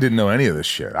 Ryan didn't know any of this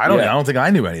shit. I don't think I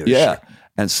knew any of this shit.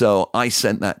 And so I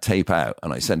sent that tape out,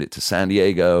 and I sent it to San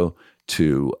Diego,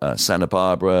 to Santa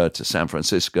Barbara, to San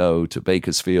Francisco, to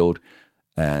Bakersfield.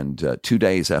 And 2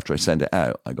 days after I sent it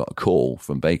out, I got a call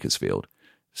from Bakersfield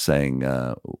saying,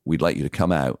 we'd like you to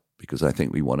come out because I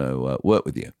think we want to work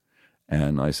with you.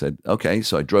 And I said, okay.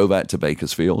 So I drove out to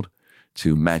Bakersfield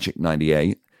to Magic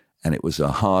 98, and it was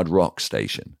a hard rock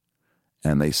station.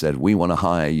 And they said, we want to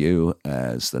hire you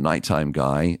as the nighttime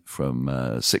guy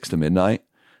from 6 to midnight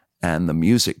and the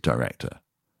music director.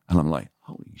 And I'm like,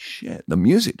 holy shit, the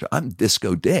music director? I'm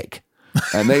Disco Dick.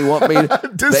 And they want me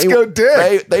to Disco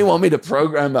Dick. They want me to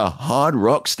program a hard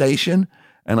rock station.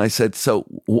 And I said, so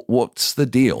what's the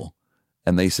deal?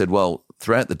 And they said, well,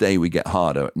 throughout the day we get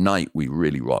harder. At night we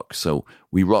really rock. So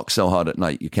we rock so hard at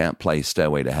night you can't play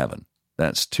Stairway to Heaven.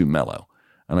 That's too mellow.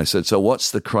 And I said, so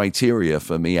what's the criteria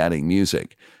for me adding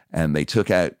music? And they took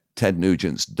out Ted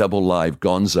Nugent's Double Live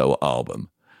Gonzo album,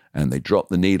 and they dropped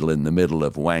the needle in the middle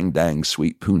of Wang Dang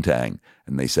Sweet Poontang.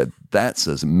 And they said, that's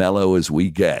as mellow as we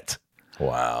get.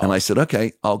 Wow. And I said,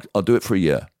 okay, I'll do it for a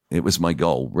year. It was my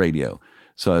goal, radio.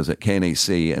 So I was at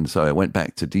KNAC, and so I went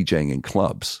back to DJing in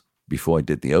clubs before I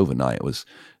did the overnight.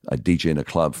 I DJ in a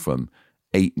club from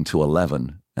 8 until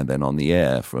 11, and then on the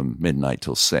air from midnight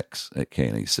till 6 at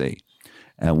KNAC.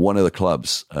 And one of the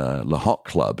clubs, La Hot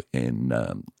Club in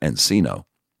Encino,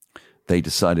 they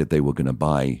decided they were going to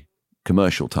buy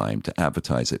commercial time to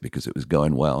advertise it because it was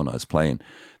going well, and I was playing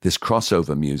this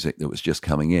crossover music that was just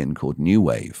coming in called New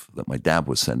Wave that my dad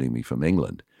was sending me from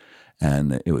England,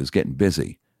 and it was getting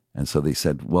busy. And so they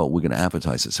said, well, we're going to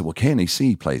advertise it. I said, well,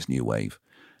 KNAC plays New Wave.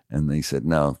 And they said,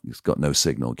 no, it's got no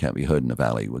signal, can't be heard in the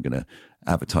valley. We're going to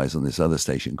advertise on this other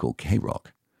station called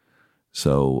K-Rock.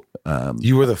 So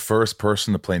you were the first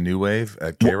person to play new wave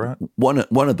at K-Rock? One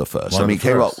of the first.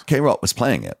 K-Rock was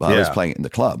playing it, but I was playing it in the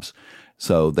clubs.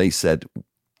 So they said,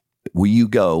 will you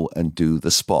go and do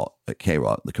the spot at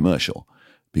K-Rock, the commercial?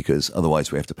 Because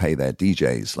otherwise we have to pay their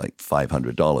DJs like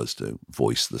 $500 to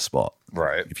voice the spot.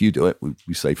 Right. If you do it,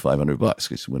 we save $500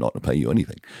 because we're not going to pay you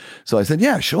anything. So I said,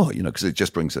 yeah, sure, because it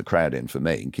just brings a crowd in for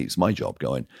me and keeps my job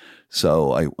going.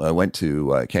 So I went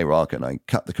to K-Rock and I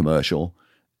cut the commercial,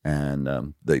 and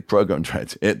the program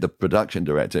director, the production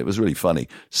director, it was really funny,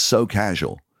 so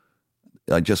casual.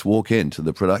 I just walk into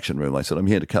the production room. I said, I'm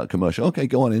here to cut a commercial. Okay,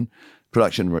 go on in.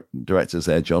 Production director's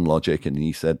there, John Logic, and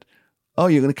he said, oh,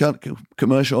 you're going to cut a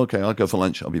commercial? Okay, I'll go for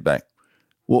lunch. I'll be back.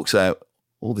 Walks out.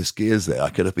 All this gear's there. I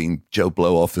could have been Joe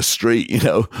Blow off the street,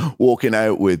 walking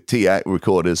out with T-Act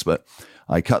recorders. But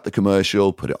I cut the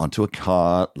commercial, put it onto a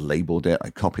cart, labeled it. I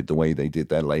copied the way they did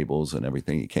their labels and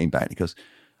everything. He came back and he goes,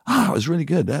 it was really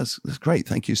good. That's great.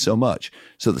 Thank you so much.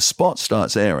 So the spot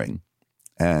starts airing,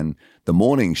 and the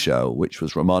morning show, which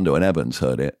was Ramondo and Evans,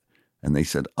 heard it. And they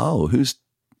said, oh, who's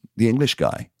the English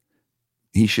guy?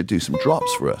 He should do some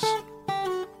drops for us.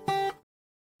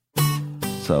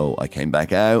 So I came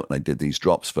back out and I did these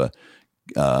drops for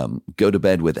Go to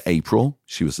Bed with April.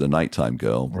 She was the nighttime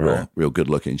girl, right. real good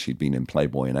looking. She'd been in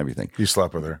Playboy and everything. You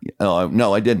slept with her? Oh,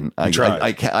 no, I didn't. I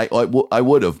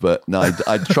would have, but no,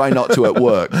 I try not to at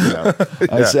work.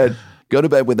 I said, go to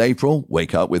bed with April,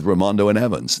 wake up with Ramondo and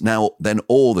Evans. Then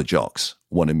all the jocks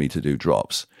wanted me to do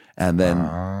drops. And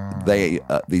then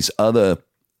these other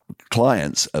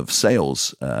clients of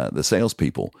sales, the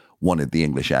salespeople, wanted the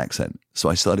English accent. So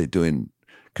I started doing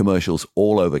commercials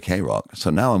all over K-Rock. So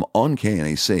now I'm on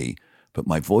KNAC, but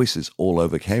my voice is all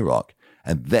over K-Rock.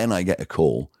 And then I get a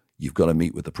call, you've got to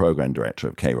meet with the program director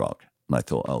of K-Rock. And I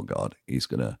thought, oh God, he's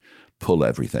going to pull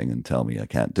everything and tell me I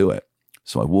can't do it.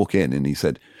 So I walk in and he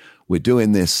said, we're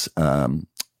doing this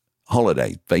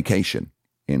vacation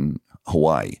in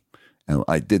Hawaii. And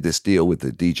I did this deal with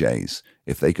the DJs.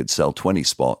 If they could sell 20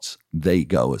 spots, they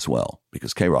go as well,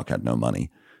 because K-Rock had no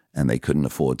money and they couldn't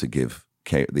afford to give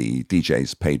the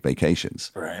DJs paid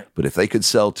vacations. Right. But if they could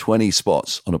sell 20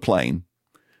 spots on a plane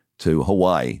to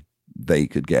Hawaii, they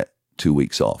could get 2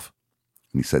 weeks off.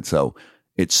 And he said, so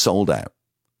it's sold out.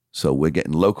 So we're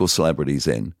getting local celebrities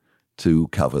in to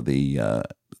cover the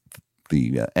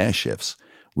air shifts.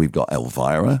 We've got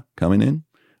Elvira coming in.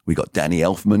 We got Danny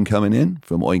Elfman coming in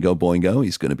from Oingo Boingo.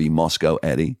 He's going to be Moscow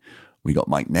Eddie. We got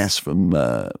Mike Ness from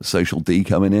Social D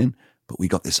coming in. But we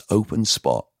got this open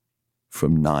spot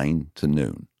from 9 to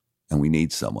noon, and we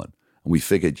need someone. And we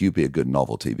figured you'd be a good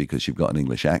novelty because you've got an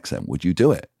English accent. Would you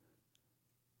do it?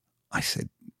 I said,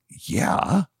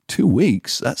 yeah, 2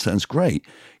 weeks. That sounds great.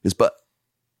 He goes, but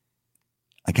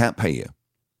I can't pay you.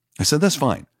 I said, that's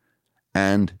fine.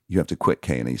 And you have to quit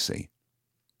KNAC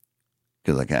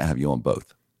because I can't have you on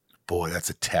both. Boy, that's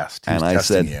a test. And I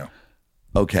said,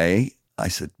 okay. I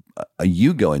said, are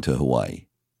you going to Hawaii?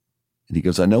 And he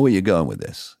goes, I know where you're going with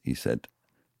this. He said,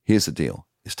 here's the deal.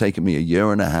 It's taken me 1.5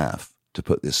 years to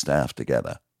put this staff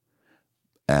together.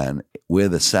 And we're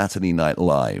the Saturday Night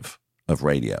Live of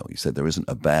radio. He said, there isn't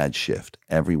a bad shift.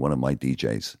 Every one of my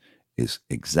DJs is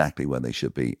exactly where they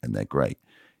should be, and they're great.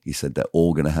 He said, they're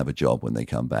all going to have a job when they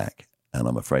come back. And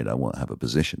I'm afraid I won't have a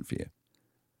position for you.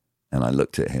 And I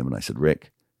looked at him and I said,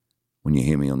 Rick, when you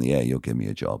hear me on the air, you'll give me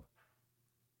a job.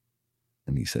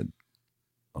 And he said,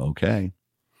 okay.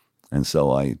 And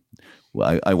so I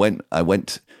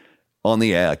went on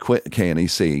the air. I quit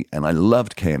KNAC, and I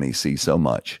loved KNAC so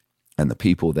much. And the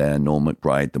people there, Norm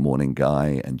McBride, the morning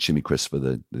guy, and Jimmy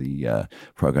Christopher, the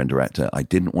program director, I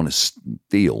didn't want to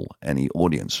steal any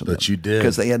audience from them. But you did.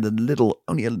 Because they had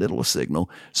only a little signal.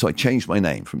 So I changed my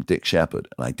name from Dick Shepherd,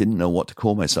 and I didn't know what to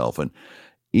call myself. And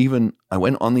even I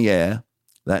went on the air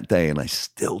that day, and I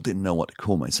still didn't know what to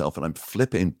call myself. And I'm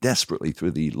flipping desperately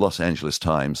through the Los Angeles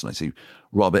Times, and I see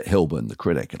Robert Hilburn, the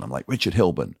critic, and I'm like, Richard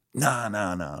Hilburn, no. And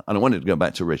I wanted to go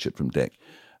back to Richard from Dick.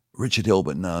 Richard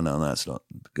Hilburn, no, that's not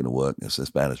going to work. It's as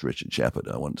bad as Richard Shepherd.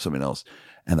 I want something else.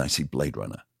 And I see Blade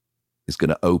Runner is going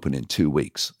to open in 2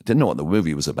 weeks. I didn't know what the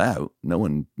movie was about. No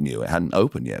one knew. It hadn't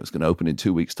opened yet. It was going to open in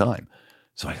 2 weeks' time.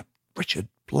 So I go, Richard,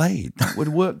 Blade, that would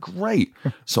work great.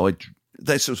 So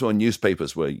this was when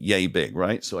newspapers were yay big,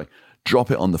 right? So I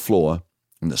drop it on the floor,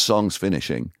 and the song's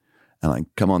finishing, and I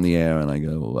come on the air, and I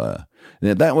go,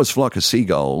 that was Flock of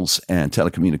Seagulls and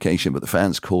Telecommunication, but the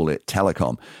fans call it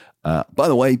Telecom. By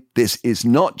the way, this is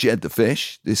not Jed the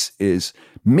Fish. This is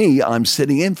me. I'm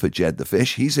sitting in for Jed the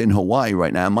Fish. He's in Hawaii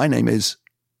right now. My name is,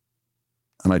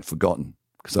 and I'd forgotten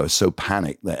because I was so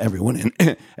panicked that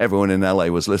everyone in LA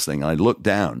was listening. I looked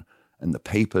down and the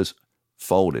papers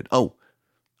folded. Oh,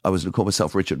 I was going to call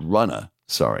myself Richard Runner.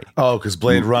 Sorry. Oh, because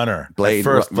Blade Runner. Blade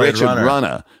Richard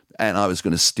Runner. And I was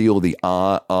going to steal the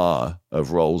RR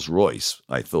of Rolls Royce.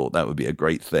 I thought that would be a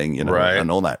great thing, you know, right.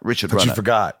 and all that. Richard But Runner. you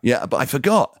forgot. Yeah, but I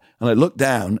forgot. And I looked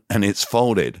down and it's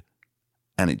folded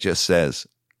and it just says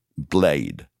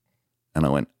Blade. And I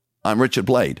went, I'm Richard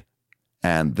Blade.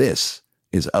 And this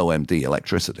is OMD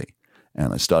Electricity.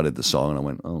 And I started the song and I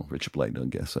went, oh, Richard Blade, I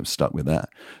guess I'm stuck with that.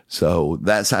 So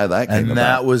that's how that came about. And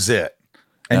that was it.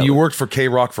 And you worked for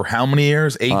K-Rock for how many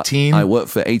years? 18? I worked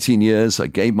for 18 years. I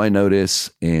gave my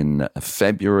notice in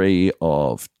February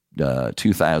of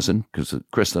 2000 because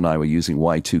Chris and I were using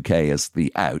Y2K as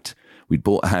the out. We'd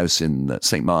bought a house in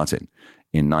St. Martin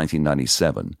in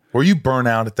 1997. Were you burnt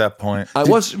out at that point? I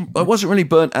wasn't really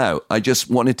burnt out. I just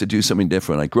wanted to do something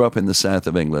different. I grew up in the south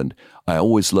of England. I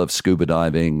always loved scuba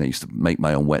diving. I used to make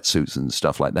my own wetsuits and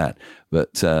stuff like that.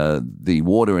 But the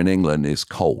water in England is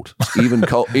cold. Even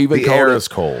cold. Even the colder. air is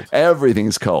cold.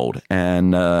 Everything's cold,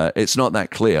 and it's not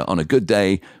that clear. On a good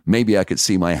day, maybe I could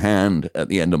see my hand at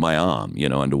the end of my arm, you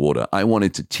know, underwater. I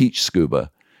wanted to teach scuba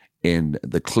in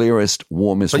the clearest,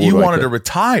 warmest But water. you wanted to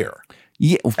retire.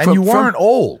 Yeah, and you weren't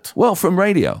old. Well, from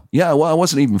radio. Yeah, well, I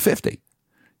wasn't even 50.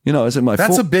 You know, I was in my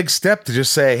That's a big step to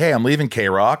just say, hey, I'm leaving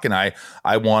K-Rock and I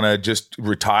want to just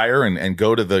retire and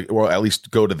go to or at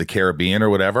least go to the Caribbean or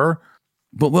whatever.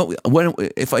 But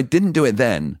if I didn't do it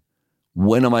then,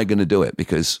 when am I going to do it?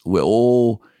 Because we're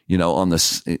all, you know, on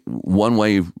this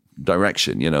one-way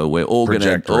direction. You know, we're all going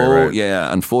to, right.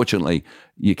 Yeah, unfortunately,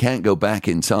 you can't go back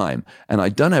in time. And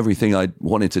I'd done everything I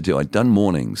wanted to do. I'd done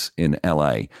mornings in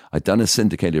LA. I'd done a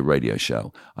syndicated radio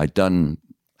show. I'd done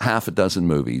half a dozen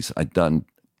movies. I'd done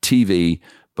TV,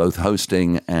 both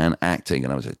hosting and acting.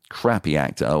 And I was a crappy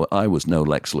actor. I was no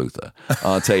Lex Luthor.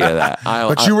 I'll tell you that.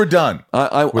 But you were done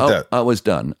with that. I was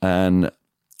done. And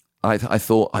I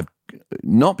thought,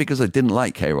 not because I didn't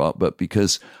like K-Rock, but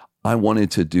because I wanted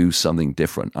to do something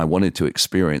different. I wanted to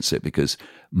experience it because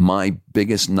my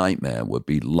biggest nightmare would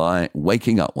be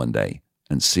waking up one day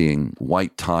and seeing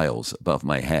white tiles above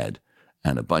my head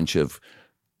and a bunch of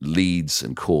leads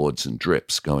and chords and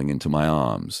drips going into my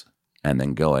arms and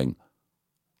then going,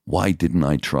 why didn't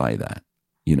I try that?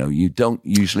 You know, you don't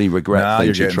usually regret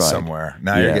things you tried.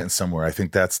 Now you're getting somewhere. I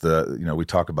think that's we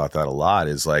talk about that a lot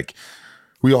is like,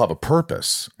 we all have a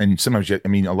purpose. And sometimes a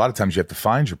lot of times you have to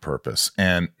find your purpose.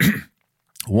 And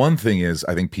one thing is,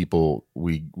 I think people,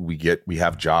 we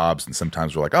have jobs and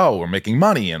sometimes we're like, oh, we're making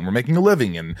money and we're making a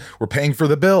living and we're paying for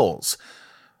the bills.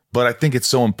 But I think it's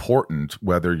so important,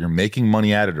 whether you're making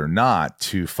money at it or not,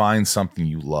 to find something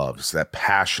you love. So that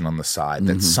passion on the side,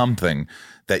 that's something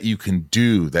that you can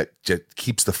do that just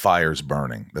keeps the fires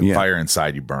burning, the fire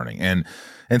inside you burning.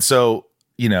 And so,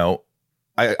 you know,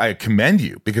 I commend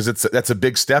you because that's a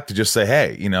big step to just say,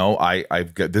 hey, you know,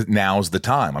 I've got this, now's the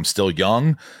time. I'm still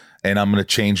young, and I'm going to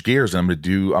change gears, and I'm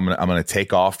going to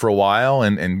take off for a while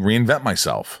and reinvent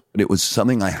myself. But it was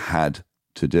something I had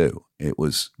to do. It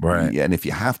was right, and if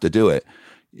you have to do it,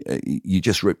 you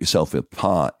just rip yourself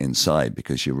apart inside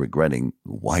because you're regretting,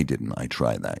 why didn't I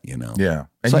try that? You know? Yeah,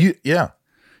 and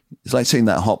it's like seeing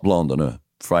that hot blonde on a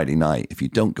Friday night. If you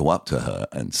don't go up to her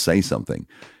and say something,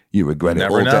 you regret it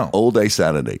all day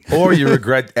Saturday. Or you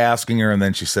regret asking her and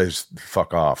then she says,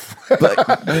 fuck off. But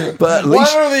at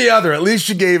least, one or the other, at least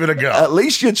you gave it a go. At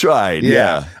least you tried.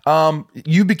 Yeah.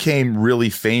 You became really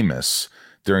famous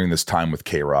during this time with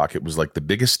K-Rock. It was like the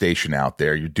biggest station out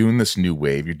there. You're doing this new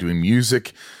wave. You're doing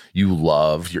music you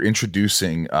love. You're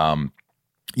introducing, one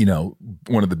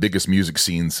of the biggest music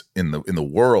scenes in the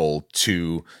world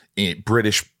to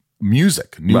British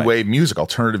music, new wave music,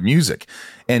 alternative music.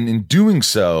 And in doing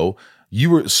so, you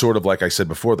were sort of, like I said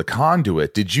before, the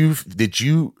conduit.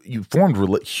 You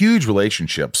formed huge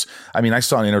relationships. I mean, I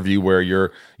saw an interview where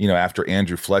you're, after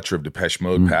Andrew Fletcher of Depeche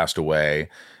Mode passed away,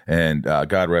 and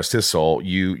God rest his soul,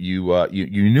 you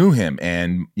knew him,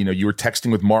 and you were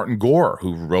texting with Martin Gore,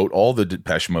 who wrote all the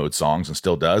Depeche Mode songs and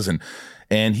still does,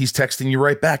 and he's texting you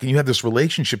right back, and you have this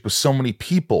relationship with so many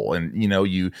people, and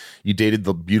you dated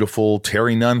the beautiful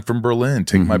Terry Nunn from Berlin,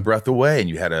 Take My Breath Away, and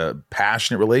you had a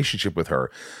passionate relationship with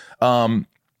her.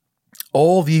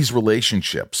 All these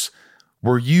relationships,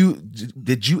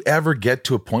 did you ever get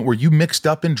to a point where you mixed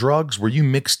up in drugs? Were you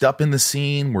mixed up in the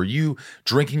scene? Were you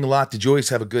drinking a lot? Did you always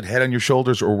have a good head on your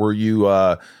shoulders, or were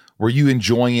you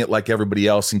enjoying it like everybody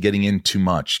else and getting in too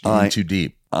much, getting too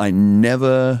deep? I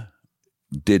never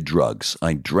did drugs.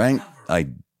 I drank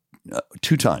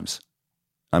 2 times.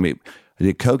 I mean, I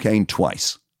did cocaine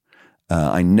twice.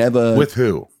 I never. With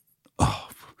who?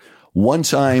 One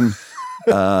time.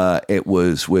 It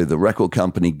was with the record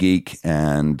company Geek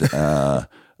and a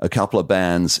couple of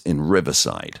bands in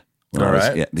Riverside. All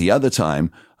right. The other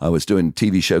time, I was doing a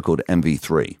TV show called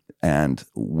MV3, and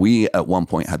we at one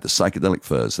point had the Psychedelic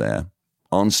Furs there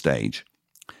on stage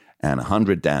and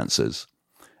 100 dancers.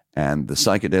 And the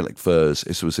Psychedelic Furs,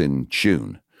 this was in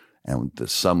June, and the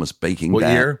sun was baking down.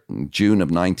 What year? June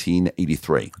of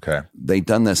 1983. Okay. They'd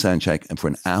done their sound check, and for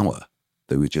an hour,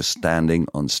 they were just standing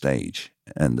on stage,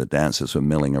 and the dancers were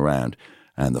milling around.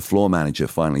 And the floor manager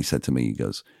finally said to me, he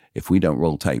goes, if we don't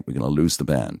roll tape, we're going to lose the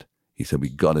band. He said, we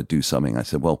got to do something. I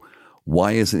said, well,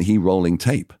 why isn't he rolling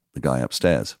tape? The guy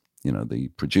upstairs, the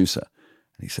producer.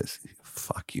 And he says,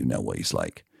 fuck, you know what he's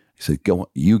like. He said,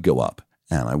 you go up.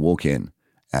 And I walk in.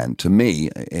 And to me,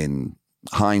 in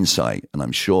hindsight, and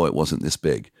I'm sure it wasn't this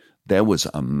big, there was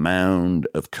a mound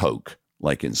of Coke,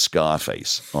 like in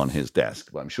Scarface, on his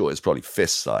desk. I'm sure it's probably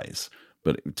fist size.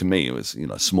 But to me, it was,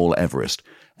 a small Everest.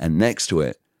 And next to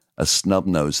it, a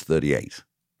snub-nosed 38,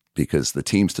 because the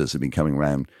Teamsters had been coming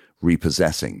around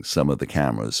repossessing some of the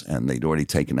cameras, and they'd already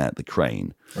taken out the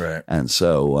crane. Right. And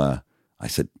so I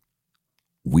said,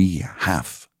 we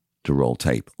have to roll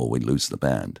tape or we lose the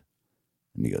band.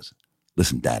 And he goes,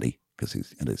 listen, Daddy, because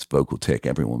he's in his vocal tick,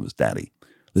 everyone was Daddy.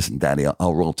 Listen, Daddy,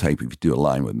 I'll roll tape if you do a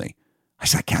line with me. I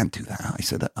said, I can't do that. I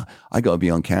said, I got to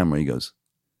be on camera. He goes,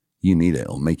 you need it.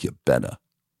 It'll make you better.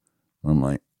 I'm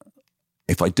like,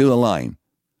 if I do a line,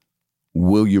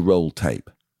 will you roll tape?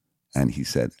 And he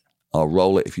said, I'll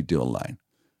roll it if you do a line.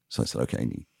 So I said, okay.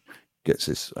 And he gets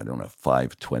this,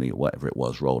 520 or whatever it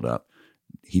was rolled up.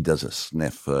 He does a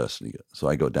sniff first. So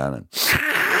I go down and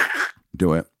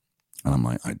do it. And I'm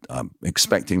like, I'm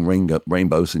expecting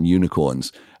rainbows and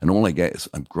unicorns. And all I get is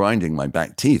I'm grinding my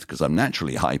back teeth because I'm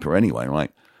naturally hyper anyway. I'm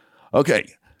like,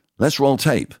 okay, let's roll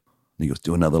tape. And he goes,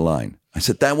 do another line. I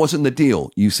said, that wasn't the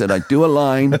deal. You said I'd do a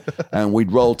line and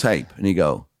we'd roll tape. And he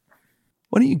go,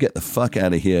 why don't you get the fuck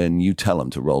out of here and you tell him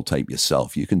to roll tape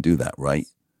yourself? You can do that, right?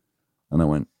 And I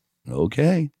went,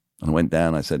 okay. And I went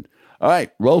down. I said, all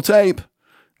right, roll tape.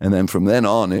 And then from then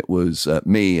on, it was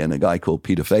me and a guy called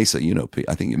Peter Facer.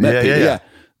 I think you met Peter. Yeah.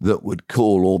 That would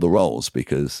call all the rolls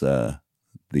because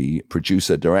the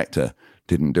producer-director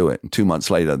didn't do it. And 2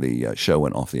 months later, the show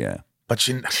went off the air. But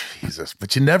you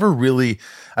never really,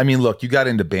 look, you got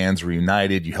into Bands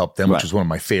Reunited, you helped them, which is one of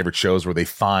my favorite shows where they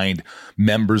find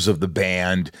members of the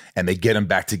band and they get them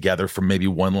back together for maybe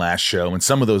one last show. And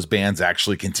some of those bands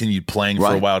actually continued playing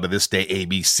for a while to this day.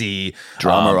 ABC,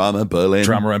 Dramarama,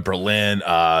 Berlin.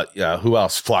 Who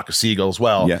else? Flock of Seagulls.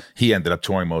 Well, he ended up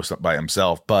touring most by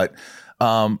himself, but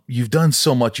you've done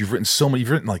so much. You've written so many.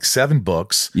 You've written like 7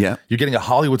 books. Yeah. You're getting a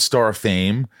Hollywood Star of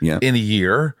Fame in a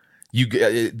year.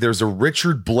 There's a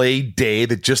Richard Blade Day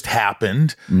that just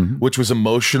happened, which was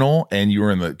emotional, and you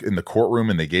were in the courtroom,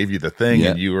 and they gave you the thing,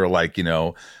 and you were like,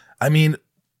 can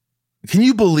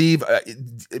you believe?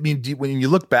 When you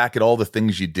look back at all the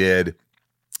things you did,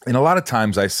 and a lot of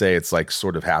times I say it's like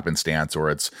sort of happenstance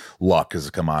or it's luck as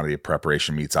a commodity of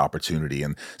preparation meets opportunity.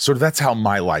 And sort of that's how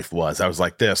my life was. I was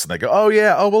like this and they go, oh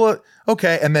yeah. Oh, well,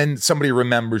 okay. And then somebody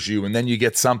remembers you and then you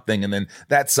get something and then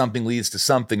that something leads to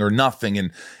something or nothing.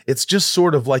 And it's just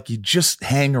sort of like you just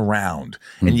hang around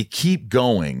and you keep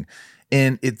going.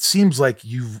 And it seems like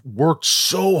you've worked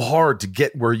so hard to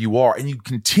get where you are and you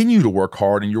continue to work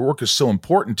hard and your work is so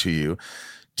important to you.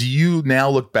 Do you now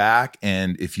look back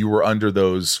and if you were under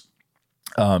those,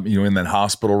 in that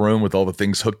hospital room with all the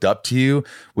things hooked up to you,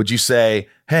 would you say,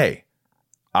 hey,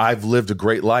 I've lived a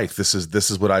great life. This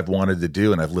is what I've wanted to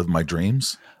do and I've lived my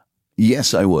dreams?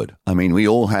 Yes, I would. We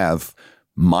all have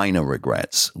minor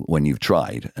regrets when you've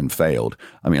tried and failed.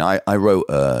 I wrote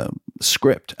a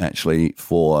script actually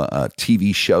for a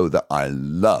TV show that I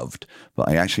loved, but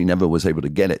I actually never was able to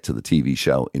get it to the TV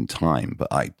show in time. But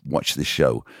I watched this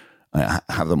show. I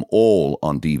have them all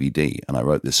on DVD, and I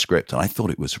wrote this script, and I thought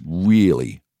it was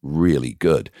really, really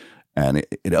good. And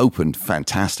it opened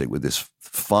fantastic with this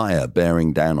fire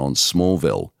bearing down on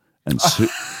Smallville and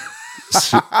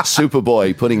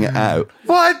Superboy putting it out.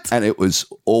 What? And it was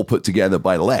all put together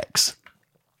by Lex.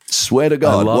 Swear to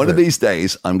God, one of these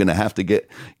days I'm going to have to get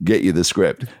you the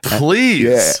script.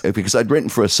 Please. Because I'd written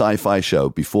for a sci-fi show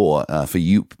before for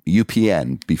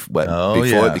UPN before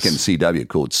it became CW,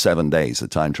 called 7 Days, a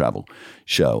time travel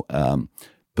show.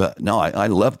 But no, I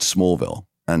loved Smallville,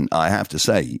 and I have to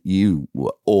say,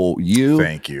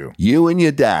 thank you. You and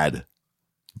your dad,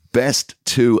 best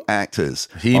 2 actors.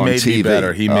 He on made TV. me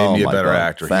better. He made me a better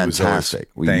actor. Fantastic.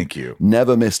 Thank you.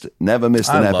 Never missed an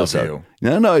episode. Love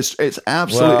you. No, it's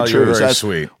absolutely true. You're very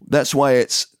sweet. That's why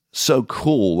it's so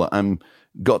cool that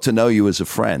got to know you as a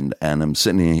friend, and I'm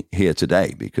sitting here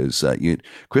today because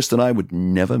Chris and I would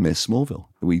never miss Smallville.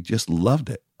 We just loved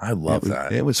it. I love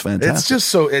that. It was fantastic. It's just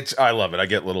so I love it. I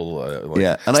get little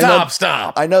And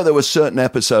stop. I know there were certain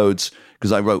episodes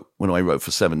because when I wrote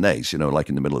for 7 days, like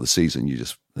in the middle of the season,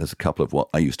 there's a couple of what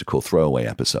I used to call throwaway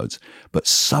episodes, but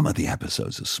some of the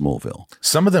episodes of Smallville,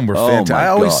 some of them were fantastic. I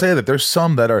always say that there's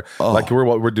some that are like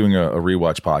we're doing a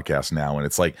rewatch podcast now, and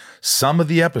it's like some of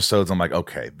the episodes I'm like,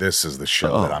 okay, this is the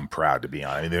show that I'm proud to be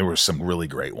on. I mean, there were some really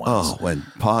great ones. When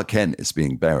Pa Kent is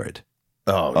being buried.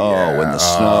 Oh, yeah. And the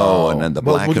snow and then the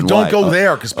black and don't white. Don't go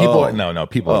there because people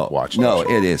people have watched it. No,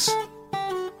 it is.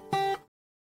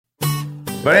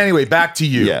 But anyway, back to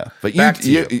you. Yeah, but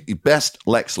you best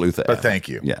Lex Luthor. But thank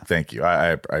you. Yeah, thank you.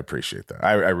 I appreciate that.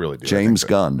 I really do. James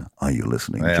Gunn, are you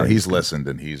listening? Yeah, he's listened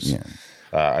and he's. Yeah.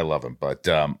 I love him. But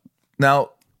now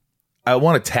I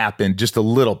want to tap in just a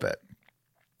little bit.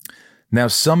 Now,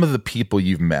 some of the people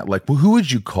you've met, like who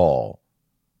would you call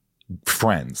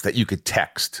friends that you could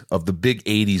text of the big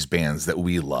 80s bands that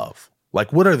we love?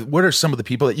 Like what are some of the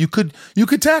people that you could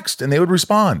text and they would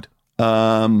respond?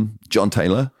 John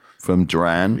Taylor from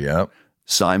Duran. Yep.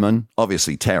 Simon,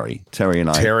 obviously Terry and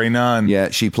I. Terry Nunn. Yeah,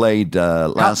 she played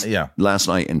last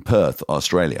night in Perth,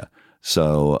 Australia.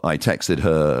 So I texted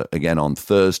her again on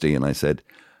Thursday and I said,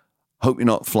 hope you're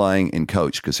not flying in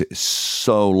coach because it's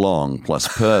so long. Plus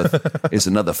Perth is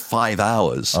another 5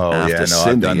 hours after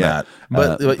Sydney. I've done that.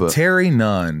 But Terry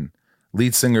Nunn,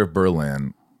 lead singer of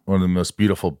Berlin, one of the most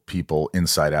beautiful people,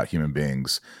 inside out human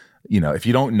beings. If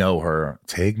you don't know her,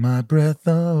 Take My Breath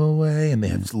Away, and they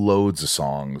have loads of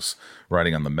songs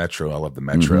riding on the Metro. I love the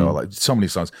Metro. Like so many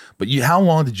songs. But how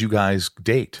long did you guys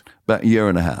date? About a year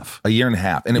and a half. A year and a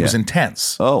half. And it was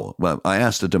intense. Oh, well, I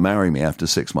asked her to marry me after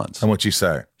 6 months. And what'd you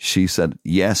say? She said,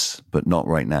 yes, but not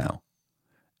right now.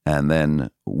 And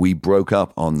then we broke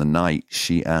up on the night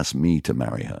she asked me to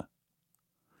marry her.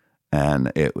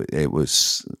 And it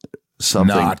was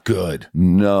something not good.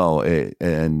 No,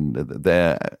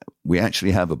 we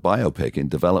actually have a biopic in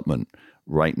development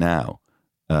right now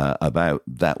about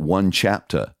that one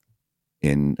chapter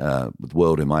in The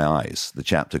World in My Eyes, the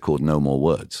chapter called No More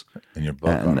Words. In your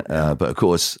book, but of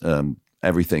course,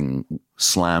 everything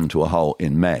slammed to a halt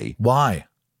in May. Why?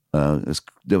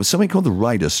 There was something called the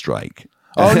writer's strike.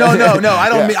 Oh no! I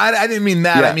don't mean. I didn't mean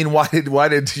that. I mean, why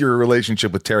did your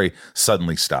relationship with Terry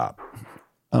suddenly stop?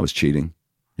 I was cheating.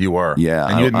 You were, yeah,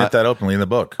 and you admit that openly in the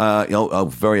book.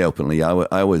 Very openly.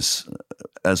 I was,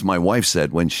 as my wife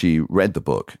said when she read the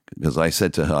book, because I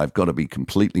said to her, "I've got to be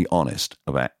completely honest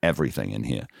about everything in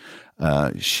here."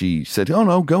 She said, "Oh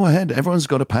no, go ahead. Everyone's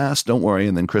got a pass. Don't worry."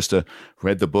 And then Krista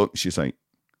read the book. She's like,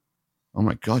 "Oh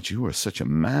my God, you were such a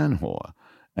man whore."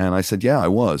 And I said, "Yeah, I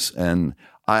was." And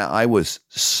I was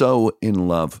so in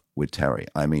love with Terry.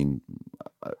 I mean,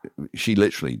 she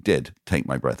literally did take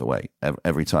my breath away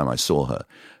every time I saw her.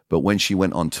 But when she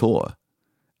went on tour,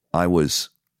 I was,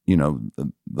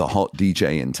 the hot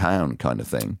DJ in town kind of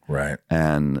thing. Right.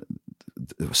 And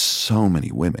there were so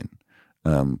many women.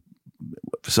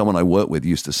 Someone I worked with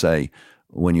used to say,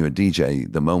 when you're a DJ,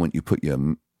 the moment you put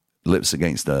your lips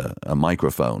against a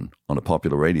microphone on a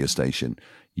popular radio station,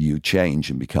 you change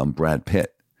and become Brad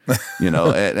Pitt.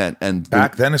 And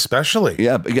back then especially.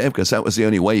 Yeah, because that was the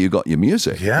only way you got your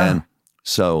music. Yeah. And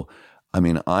so, I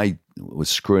mean, I was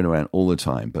screwing around all the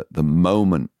time, but the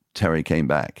moment Terry came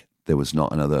back, there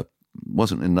wasn't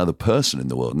another person in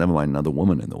the world, never mind another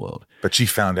woman in the world. But she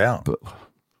found out. But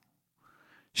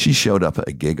she showed up at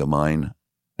a gig of mine,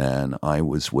 and I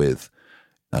was with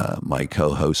my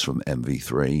co-host from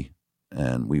MV3,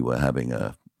 and we were having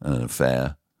an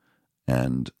affair,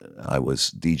 and I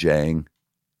was DJing.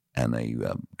 And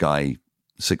a guy,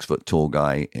 6 foot tall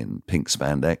guy in pink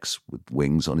spandex with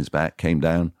wings on his back came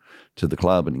down to the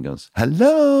club and he goes,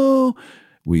 "Hello,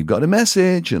 we've got a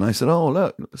message." And I said, "Oh,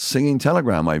 look, singing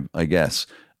telegram, I guess.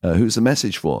 Who's the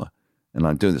message for?" And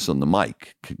I'm doing this on the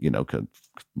mic,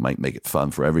 might make it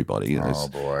fun for everybody. Oh,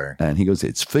 boy. And he goes,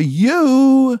 "It's for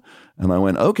you." And I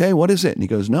went, "Okay, what is it?" And he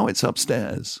goes, "No, it's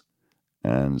upstairs."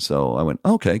 And so I went,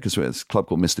 okay, because there's a club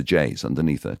called Mr. J's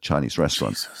underneath a Chinese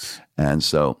restaurant. Jesus. And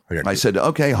so I said,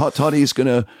 okay, Hot Toddy's going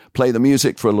to play the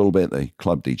music for a little bit, the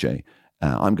club DJ.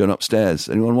 I'm going upstairs.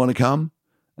 Anyone want to come?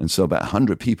 And so about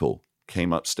 100 people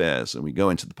came upstairs, and we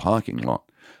go into the parking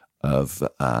lot of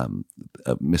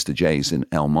Mr. J's in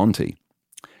El Monte.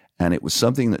 And it was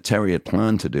something that Terry had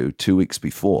planned to do 2 weeks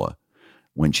before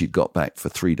when she'd got back for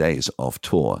 3 days off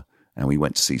tour. And we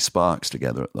went to see Sparks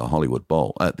together at the Hollywood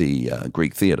Bowl, at the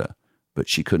Greek Theater. But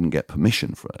she couldn't get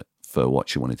permission for what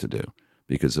she wanted to do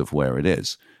because of where it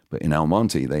is. But in El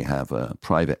Monte, they have a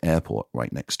private airport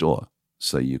right next door.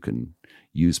 So you can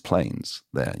use planes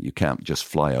there. You can't just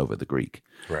fly over the Greek.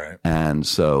 Right. And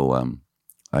so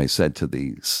I said to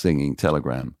the singing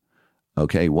telegram,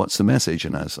 okay, what's the message?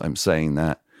 And as I'm saying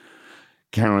that,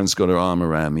 Karen's got her arm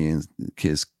around me and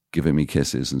giving me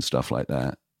kisses and stuff like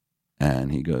that.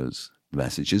 And he goes, the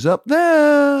message is up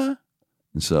there.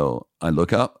 And so I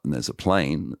look up and there's a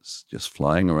plane that's just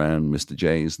flying around Mr.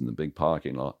 J's in the big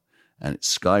parking lot, and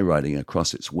it's skywriting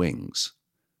across its wings.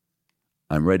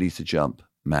 I'm ready to jump.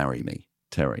 Marry me,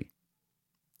 Terry.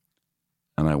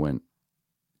 And I went,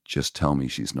 just tell me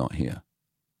she's not here.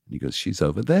 And he goes, she's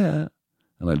over there.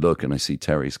 And I look and I see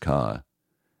Terry's car,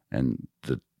 and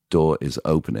the door is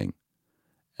opening,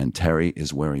 and Terry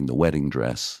is wearing the wedding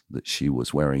dress that she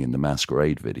was wearing in the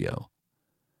Masquerade video.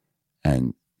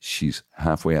 And she's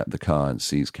halfway out the car and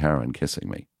sees Karen kissing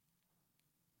me,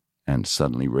 and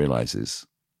suddenly realizes,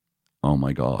 oh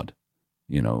my God,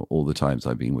 all the times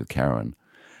I've been with Karen.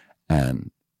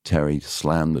 And Terry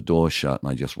slammed the door shut,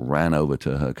 and I just ran over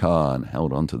to her car and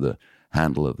held onto the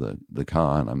handle of the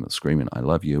car, and I'm screaming, I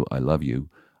love you, I love you,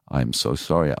 I'm so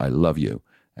sorry, I love you.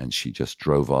 And she just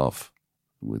drove off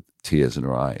with tears in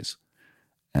her eyes.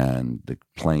 And the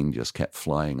plane just kept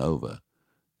flying over,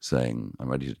 saying, I'm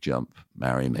ready to jump,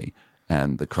 marry me.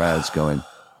 And the crowd's going,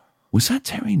 was that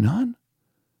Terry Nunn?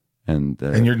 And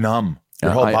you're numb.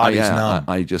 Your whole body's numb.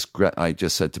 I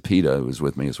just said to Peter, who was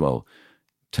with me as well,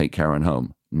 take Karen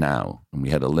home now. And we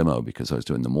had a limo because I was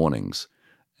doing the mornings,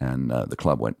 and the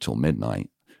club went till midnight,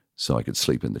 so I could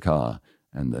sleep in the car.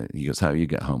 And he goes, how do you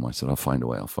get home? I said, I'll find a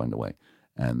way.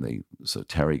 And so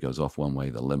Terry goes off one way,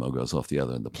 the limo goes off the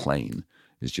other, and the plane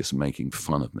is just making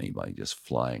fun of me by just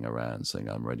flying around saying,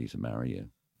 I'm ready to marry you.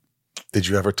 Did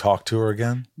you ever talk to her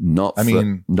again? Not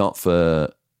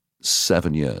for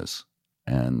 7 years.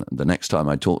 And the next time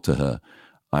I talked to her,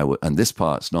 and this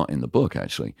part's not in the book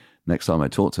actually. Next time I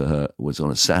talked to her was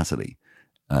on a Saturday,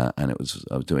 and I was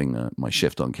doing my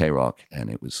shift on K-Rock,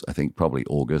 and it was, I think, probably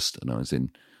August, and I was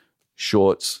in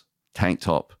shorts, tank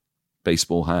top,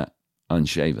 baseball hat,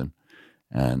 unshaven,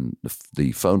 and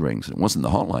the phone rings. It wasn't the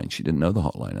hotline. She didn't know the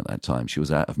hotline at that time. She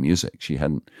was out of music.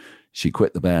 She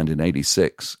quit the band in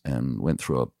 '86 and went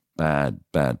through a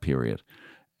bad period.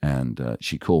 And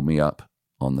she called me up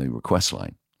on the request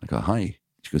line. I go, hi.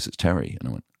 She goes, it's Terry. And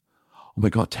I went, oh my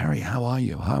God, Terry, how are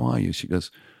you? How are you? She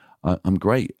goes, I'm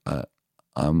great. I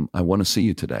want to see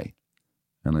you today.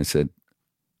 And I said,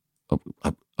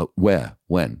 where?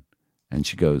 When? And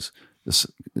she goes, as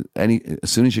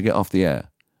soon as you get off the air.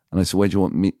 And I said, where do you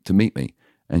want me to meet me?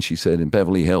 And she said, in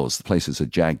Beverly Hills. The place is a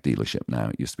Jag dealership now.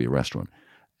 It used to be a restaurant.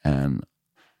 And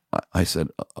I said,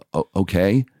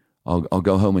 okay, I'll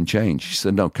go home and change. She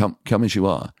said, no, come as you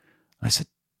are. I said,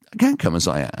 I can't come as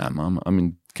I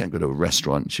am. Can't go to a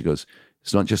restaurant. And she goes,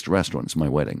 it's not just a restaurant, it's my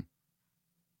wedding.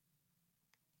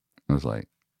 I was like,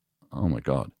 oh my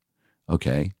God,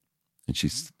 okay. And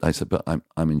I said, but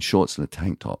I'm in shorts and a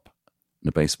tank top and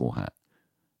a baseball hat.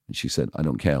 And she said, I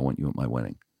don't care, I want you at my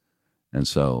wedding. And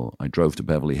so I drove to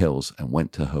Beverly Hills and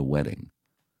went to her wedding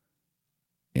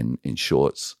in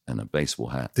shorts and a baseball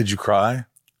hat. Did you cry?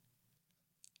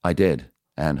 I did.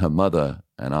 And her mother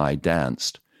and I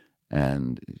danced,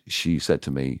 and she said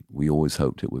to me, we always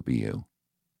hoped it would be you.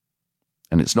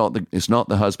 And it's not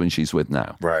the husband she's with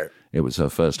now. Right. It was her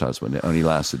first husband. It only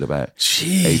lasted about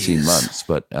 18 months,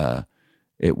 but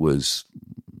it was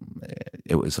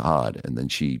hard. And then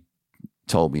she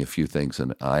told me a few things,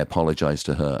 and I apologized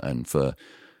to her. And for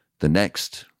the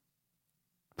next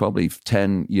probably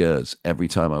 10 years, every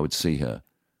time I would see her,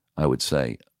 I would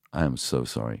say, I am so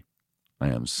sorry. I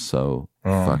am so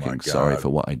fucking sorry for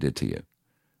what I did to you.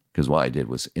 Because what I did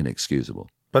was inexcusable.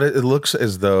 But it looks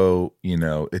as though,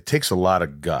 it takes a lot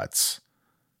of guts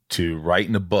to write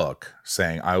in a book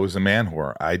saying, I was a man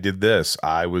whore. I did this.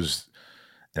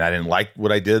 and I didn't like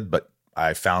what I did, but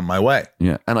I found my way.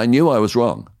 Yeah. And I knew I was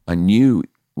wrong. I knew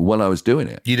when I was doing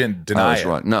it. You didn't deny I was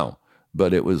wrong. No.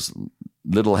 But it was,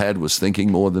 little head was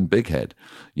thinking more than big head,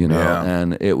 Yeah.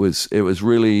 And it was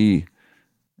really,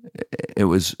 it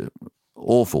was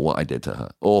awful what I did to her.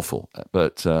 Awful.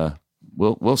 But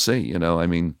we'll see,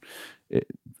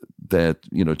 they're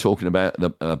talking about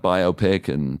the biopic,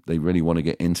 and they really want to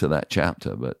get into that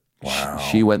chapter. But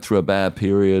she went through a bad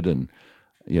period, and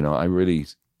I really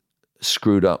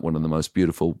screwed up one of the most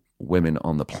beautiful women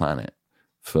on the planet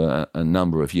for a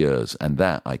number of years, and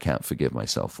that I can't forgive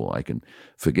myself for. I can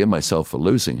forgive myself for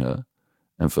losing her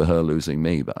and for her losing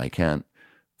me, but I can't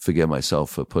forgive myself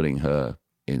for putting her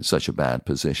in such a bad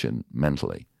position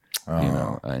mentally. I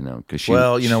know.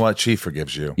 You know what? She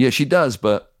forgives you. Yeah, she does,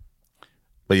 but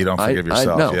you don't forgive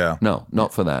yourself. No,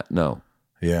 not for that. No.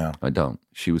 Yeah. I don't.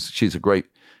 She's a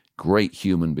great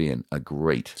human being. A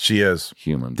great She is.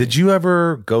 human being. Did you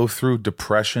ever go through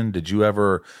depression? Did you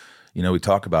ever, You know, we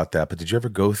talk about that, but did you ever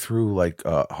go through like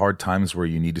hard times where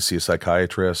you need to see a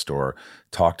psychiatrist or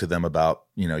talk to them about,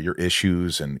 you know, your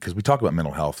issues? And because we talk about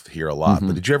mental health here a lot,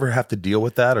 but did you ever have to deal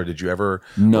with that, or did you ever?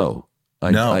 No,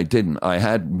 I didn't. I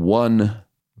had one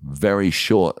very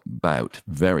short bout,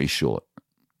 very short,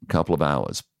 couple of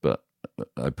hours, but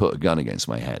I put a gun against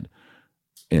my head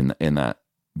in that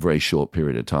very short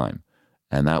period of time.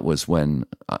 And that was when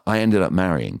I ended up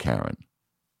marrying Karen.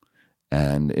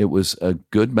 And it was a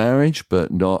good marriage,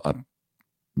 but not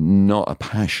a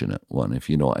passionate one, if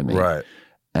you know what I mean. Right.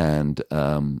 And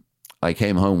I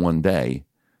came home one day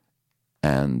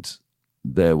and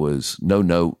there was no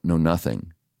note, no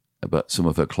nothing, but some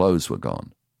of her clothes were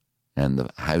gone and the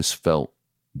house felt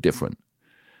different.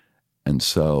 And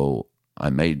so I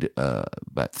made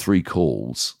about 3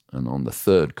 calls, and on the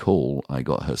 3rd call, I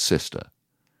got her sister.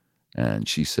 And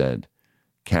she said,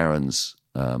 Karen's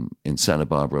in Santa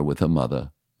Barbara with her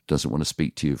mother, doesn't want to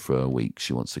speak to you for a week.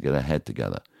 She wants to get her head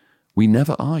together. We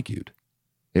never argued.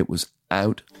 It was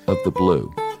out of the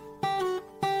blue.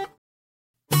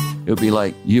 It would be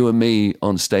like you and me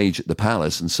on stage at the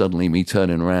Palace and suddenly me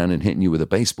turning around and hitting you with a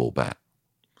baseball bat.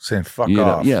 Saying, fuck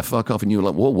off. Yeah, fuck off. And you were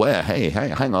like, well, where? Hey,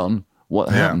 hang on. What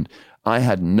happened? I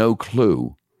had no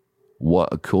clue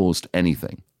what caused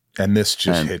anything. And this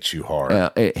just hit you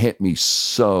hard. It hit me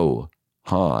so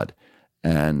hard.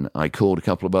 And I called a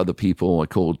couple of other people. I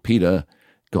called Peter,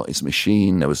 got his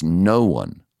machine. There was no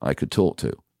one I could talk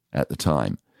to at the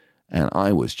time. And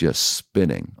I was just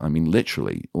spinning. I mean,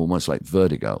 literally, almost like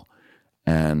vertigo.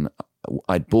 And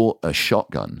I'd bought a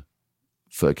shotgun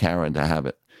for Karen to have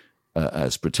it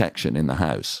as protection in the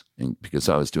house. And because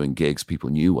I was doing gigs, people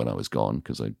knew when I was gone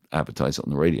because I advertised it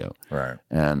on the radio. Right.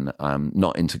 And I'm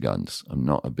not into guns. I'm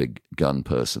not a big gun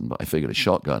person, but I figured a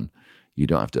shotgun, you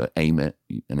don't have to aim it,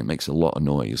 and it makes a lot of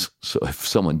noise. So if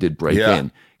someone did break in,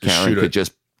 Karen could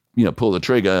just, pull the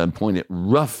trigger and point it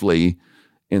roughly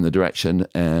in the direction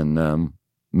and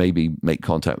maybe make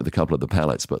contact with a couple of the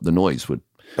pellets, but the noise would.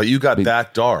 But you got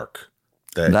that dark.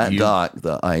 Dark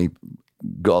that I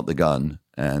got the gun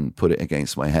and put it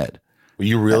against my head. Were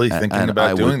you really thinking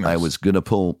about doing this? I was going to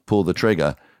pull the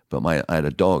trigger, but I had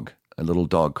a little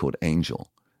dog called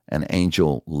Angel, and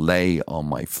Angel lay on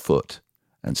my foot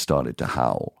and started to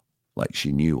howl like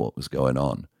she knew what was going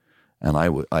on. And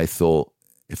I thought,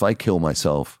 if I kill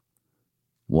myself,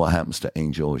 what happens to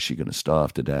Angel? Is she going to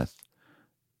starve to death?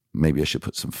 Maybe I should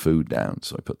put some food down.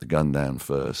 So I put the gun down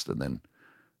first, and then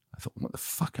I thought, what the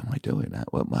fuck am I doing? How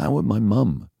would my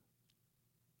mum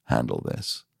handle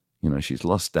this? She's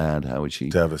lost dad. How would she?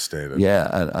 Devastated.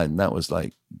 Yeah, and that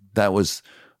was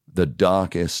the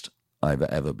darkest I've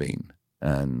ever been.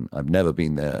 And I've never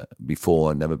been there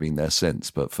before, never been there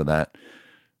since. But for that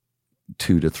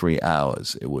 2 to 3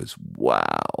 hours, it was,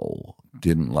 wow,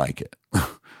 didn't like it.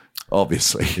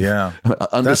 Obviously. Yeah.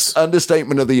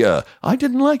 Understatement of the year. I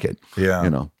didn't like it. Yeah.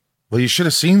 Well, you should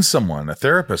have seen someone, a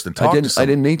therapist, and talked to someone.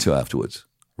 I didn't need to afterwards.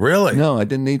 Really? No, I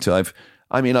didn't need to.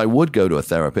 I would go to a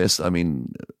therapist. I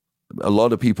mean, a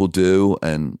lot of people do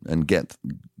and get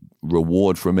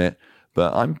reward from it.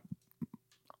 But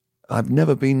I've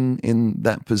never been in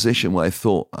that position where I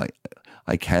thought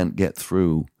I can't get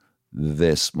through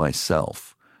this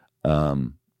myself.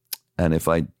 And if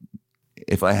I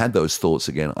had those thoughts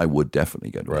again, I would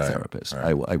definitely go to a therapist.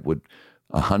 Right. I would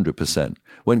 100%.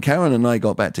 When Karen and I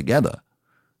got back together,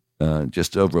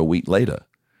 just over a week later,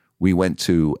 we went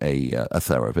to a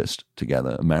therapist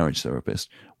together, a marriage therapist.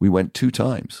 We went 2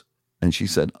 times. And she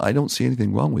said, I don't see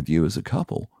anything wrong with you as a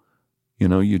couple.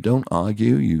 You don't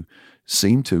argue. You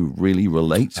seem to really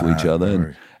relate to each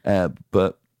other.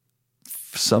 But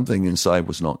something inside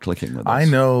was not clicking with us. I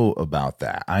know about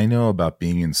that. I know about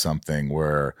being in something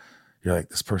where you're like,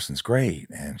 this person's great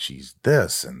and she's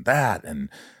this and that. And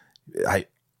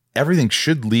everything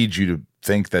should lead you to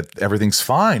think that everything's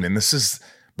fine. And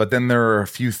but then there are a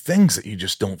few things that you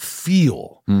just don't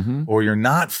feel or you're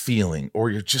not feeling, or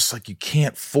you're just like, you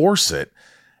can't force it.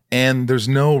 And there's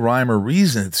no rhyme or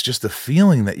reason. It's just a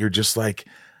feeling that you're just like,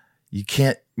 you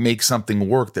can't make something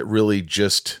work that really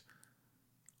just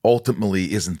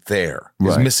ultimately isn't there.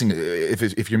 Right. Is missing.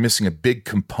 If you're missing a big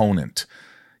component,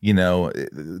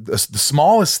 the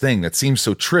smallest thing that seems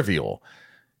so trivial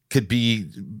could be,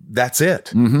 that's it.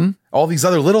 Mm-hmm. All these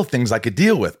other little things I could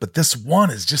deal with, but this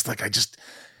one is just like,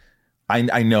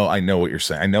 I know what you're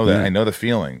saying. I know that. Yeah. I know the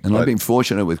feeling. And I've been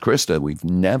fortunate with Krista. We've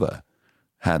never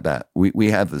had that.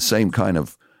 We had the same kind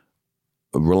of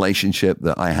relationship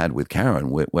that I had with Karen,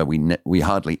 where we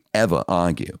hardly ever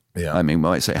argue. Yeah. I mean, we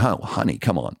might say, "Oh, honey,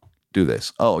 come on, do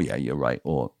this." "Oh, yeah, you're right,"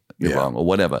 or "You're wrong," or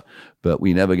whatever. But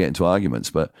we never get into arguments.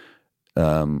 But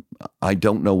I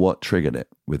don't know what triggered it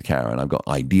with Karen. I've got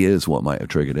ideas what might have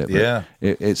triggered it. But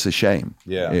it's a shame.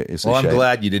 Yeah. It's well, a I'm shame.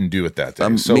 glad you didn't do it that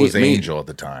day. So was Angel at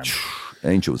the time.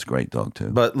 Angel was a great dog too.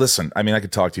 But listen, I mean, I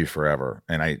could talk to you forever,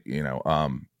 and I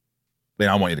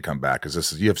want you to come back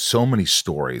because you have so many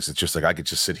stories. It's just like I could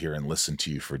just sit here and listen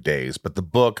to you for days. But the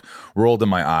book rolled in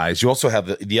my eyes. You also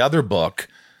have the other book.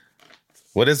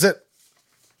 What is it?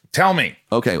 Tell me.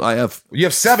 Okay, you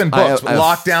have 7 books.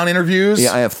 Lockdown interviews.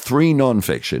 Yeah, I have 3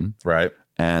 nonfiction. Right.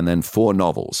 And then 4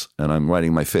 novels, and I'm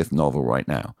writing my 5th novel right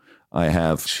now. I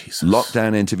have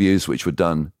lockdown interviews, which were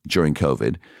done during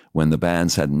COVID when the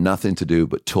bands had nothing to do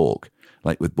but talk.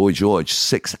 Like with Boy George,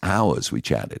 6 hours we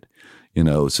chatted.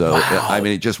 So wow. I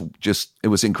mean, it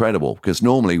was incredible because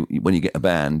normally when you get a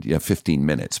band, you have 15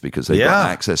 minutes because they've got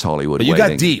Access Hollywood. But you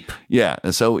got deep. Yeah.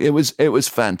 And so it was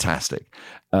fantastic.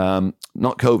 Not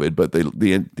COVID, but the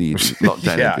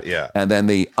lockdown. Yeah. And then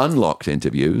the unlocked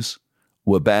interviews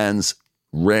were bands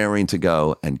raring to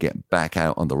go and get back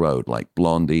out on the road, like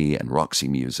Blondie and Roxy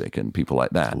Music and people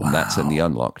like that. Wow. And that's in the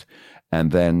unlocked.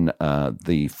 And then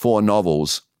the 4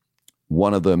 novels,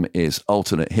 one of them is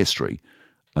alternate history.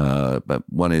 But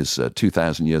one is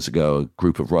 2,000 years ago, a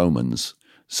group of Romans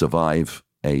survive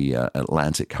a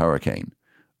Atlantic hurricane,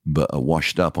 but are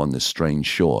washed up on this strange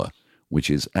shore, which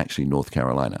is actually North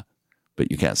Carolina. But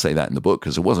you can't say that in the book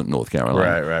because it wasn't North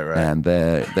Carolina. Right. And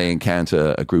they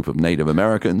encounter a group of Native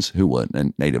Americans who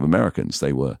weren't Native Americans.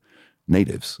 They were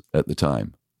natives at the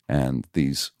time. And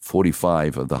these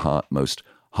 45 of the most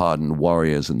hardened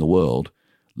warriors in the world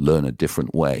learn a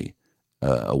different way.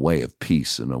 A way of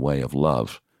peace and a way of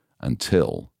love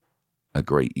until a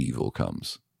great evil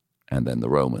comes. And then the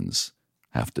Romans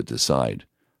have to decide,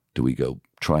 do we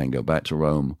try and go back to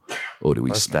Rome or do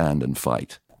we stand and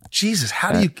fight? Jesus,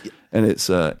 how do you... And it's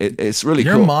really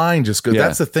Your cool. mind just goes... Yeah.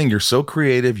 That's the thing. You're so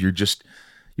creative. You're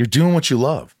doing what you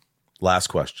love. Last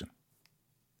question.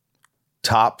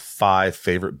 Top 5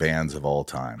 favorite bands of all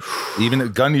time. Even a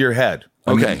gun to your head.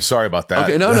 Okay. Sorry about that.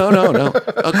 Okay, no.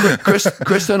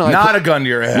 Chris and I... Not a gun to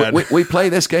your head. We play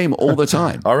this game all the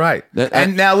time. All right.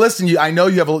 And now listen, I know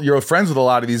you're friends with a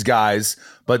lot of these guys,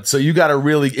 but so you got to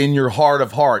really, in your heart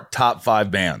of heart, top 5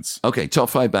 bands. Okay, top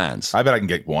 5 bands. I bet I can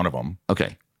get one of them.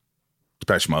 Okay.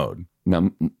 Depeche Mode.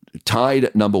 Tied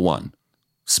at number 1.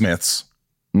 Smiths.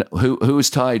 No, who is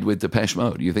tied with Depeche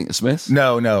Mode? Do you think the Smiths?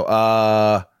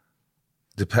 No.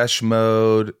 Depeche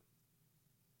Mode...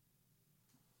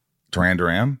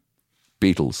 Duran.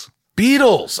 Beatles.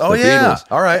 Oh, yeah. Beatles.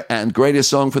 All right. And greatest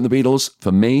song from the Beatles,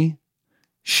 for me,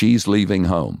 She's Leaving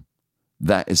Home.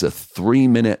 That is a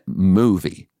 3-minute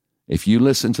movie. If you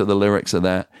listen to the lyrics of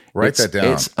that, write that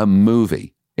down. It's a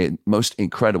movie. Most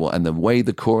incredible. And the way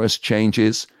the chorus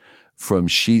changes from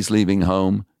She's Leaving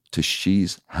Home to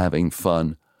She's Having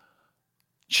Fun,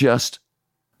 just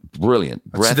brilliant.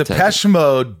 So Depeche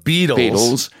Mode,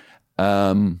 Beatles.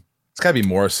 It's got to be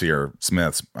Morrissey or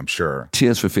Smiths, I'm sure.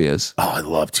 Tears for Fears. Oh, I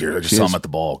love Tears. I just saw him at the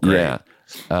ball. Great.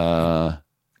 Yeah.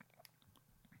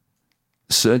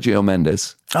 Sergio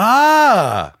Mendes.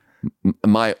 My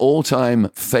all-time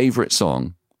favorite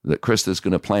song that Krista's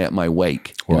going to play at my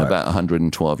wake in about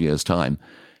 112 years' time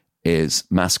is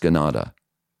Mascanada.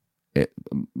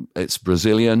 It's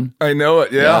Brazilian. I know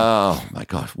it, yeah. Oh, my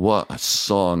God. What a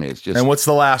song. It's just... And what's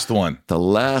the last one? The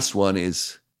last one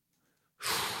is...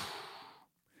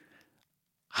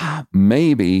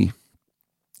 maybe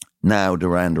now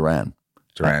Duran.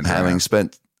 Having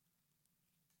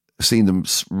seen them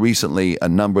recently a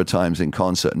number of times in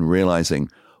concert and realizing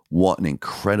what an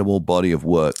incredible body of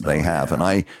work they have. Yeah. And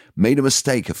I made a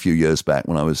mistake a few years back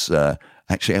when I was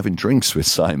actually having drinks with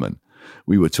Simon.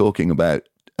 We were talking about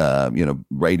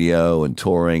radio and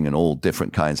touring and all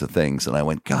different kinds of things. And I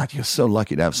went, God, you're so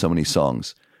lucky to have so many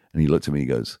songs. And he looked at me and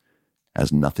he goes,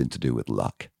 has nothing to do with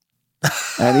luck.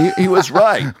 And he was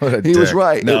right. He was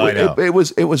right. No, it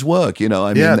was work, I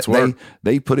mean, it's work.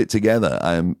 They put it together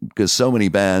because so many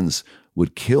bands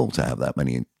would kill to have that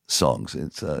many songs.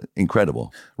 It's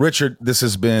incredible. Richard, this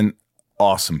has been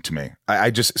awesome to me.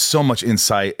 I just so much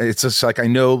insight. It's just like I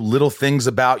know little things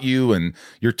about you and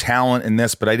your talent in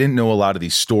this, but I didn't know a lot of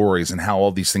these stories and how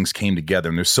all these things came together.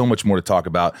 And there's so much more to talk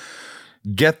about.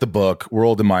 Get the book,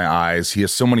 World in My Eyes. He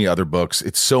has so many other books.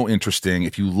 It's so interesting.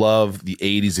 If you love the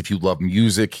 80s, if you love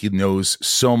music, he knows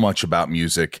so much about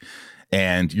music.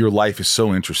 And your life is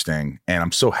so interesting. And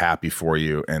I'm so happy for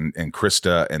you and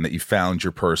Krista, and that you found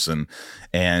your person.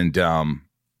 And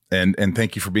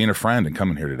thank you for being a friend and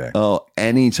coming here today. Oh,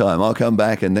 anytime. I'll come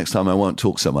back, and next time I won't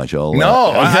talk so much. I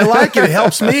like it. It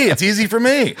helps me. It's easy for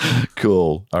me.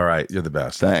 Cool. All right. You're the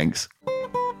best. Thanks.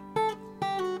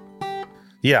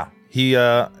 Yeah. he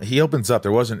opens up.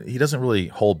 He doesn't really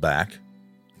hold back,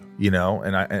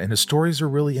 and his stories are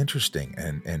really interesting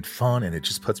and fun, and it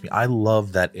just puts me. I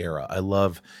love that era. I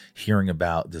love hearing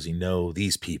about. Does he know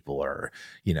these people, or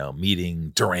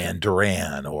meeting Duran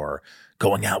Duran, or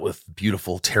going out with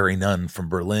beautiful Terry Nunn from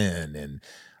Berlin, and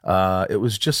it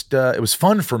was just it was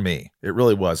fun for me. It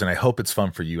really was, and I hope it's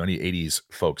fun for you, any 80s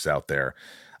folks out there.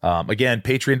 Again,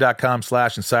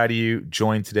 patreon.com/inside of you.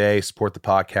 Join today, support the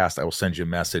podcast. I will send you a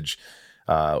message.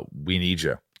 We need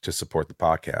you to support the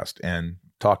podcast and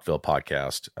Talkville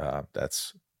podcast.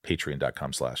 That's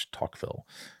patreon.com/Talkville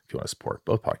if you want to support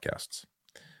both podcasts.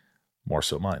 More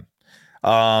so mine.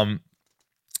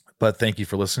 But thank you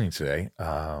for listening today.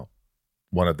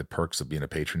 One of the perks of being a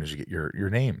patron is you get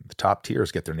your name. The top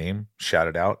tiers get their name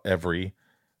shouted out every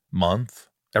month,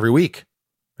 every week,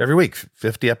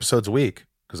 50 episodes a week.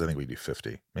 Because I think we do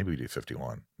 50. Maybe we do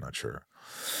 51. Not sure.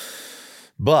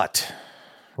 But,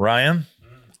 Ryan,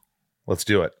 let's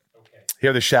do it. Okay.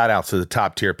 Here are the shout outs to the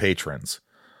top tier patrons.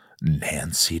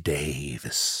 Nancy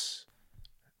Davis.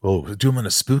 Oh, do them in a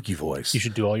spooky voice. You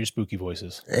should do all your spooky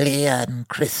voices. Leon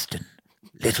Kristen.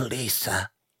 Little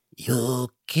Lisa.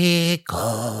 Yukiko.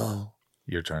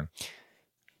 Your turn.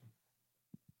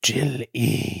 Jill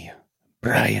E.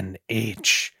 Brian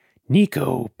H.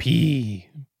 Nico P.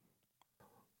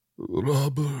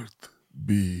 Robert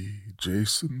B.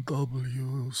 Jason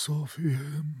W. Sophie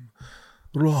M.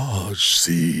 Raj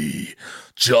C.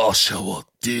 Joshua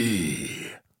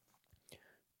D.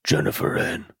 Jennifer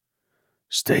N.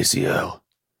 Stacy L.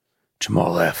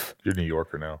 Jamal F. You're a New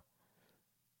Yorker now.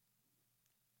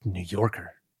 New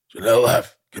Yorker. Janelle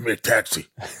F. Give me a taxi.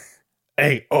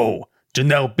 A.O.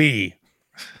 Janelle B.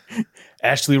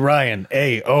 Ashley Ryan.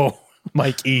 A.O.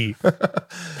 Mike E.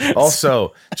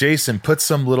 Also, Jason, put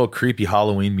some little creepy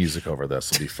Halloween music over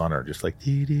this. It'll be funner. Just like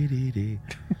dee dee dee dee.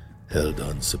 Held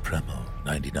on Supremo,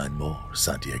 99 more.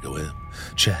 Santiago M.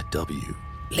 Chad W.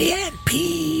 Leanne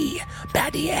P.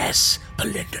 Batty S.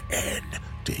 Belinda N.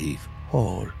 Dave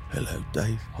Hall. Hello,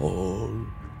 Dave Hall.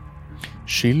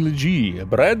 Sheila G.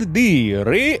 Brad D.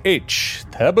 Ray H.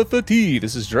 Tabitha T.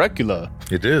 This is Dracula.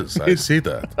 It is. I see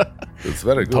that. It's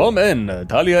very good. Tom N.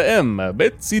 Talia M.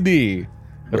 Betsy D.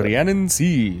 Rhiannon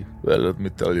C. Well, let me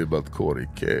tell you about Corey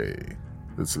K.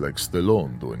 It's like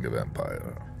Stallone doing a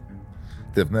vampire.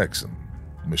 Dave Nixon,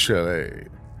 Michelle A.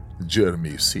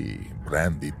 Jeremy C.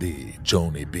 Brandy B.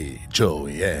 Joni B.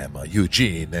 Joey M.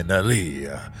 Eugene and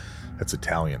Alia. That's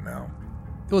Italian now.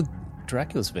 Well,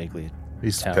 Dracula's vaguely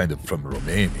He's Italian. kind of from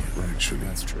Romania, actually.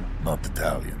 That's true. Not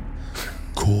Italian.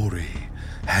 Corey,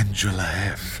 Angela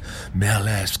F., Mel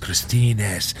S., Christine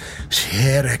S.,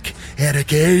 Eric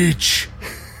H.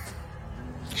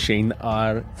 Shane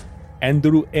R.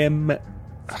 Andrew M. I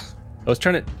was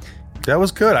trying to... That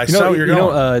was good. I saw where you're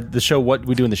going. The show What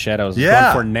We Do in the Shadows.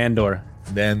 Yeah. Going for Nandor.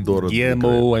 Nandor.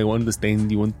 Guillermo, I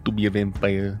understand you want to be a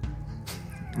vampire.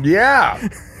 Yeah.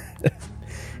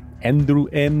 Andrew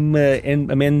M.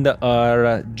 and Amanda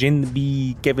R. Jen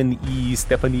B. Kevin E.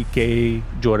 Stephanie K.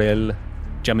 Jorel.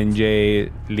 Jamin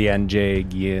J. Leanne J.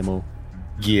 Guillermo.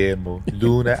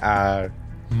 Luna R.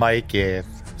 Mike F.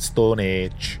 Stone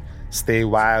H. Stay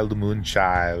Wild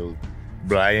Moonchild.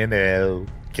 Brian L.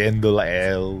 Kendall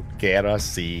L. Kara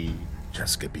C.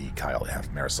 Jessica B. Kyle F.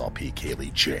 Marisol P.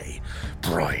 Kaylee J.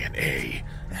 Brian A.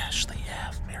 Ashley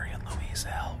F. Marion Louise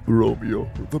L. Romeo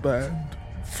the Band.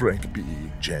 Frank B.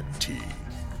 Jen T.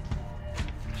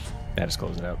 That just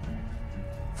close it out.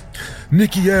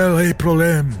 Nikki L. April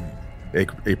M.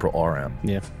 April RM.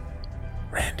 Yeah.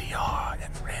 Randy R.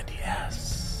 and Randy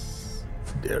S.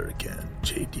 Derek N.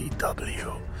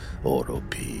 JDW. Oro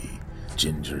P.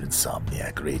 Ginger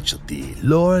Insomniac. Rachel D.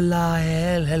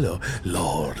 Lorelai L. Hello.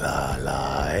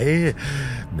 Lorelai.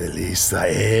 Melissa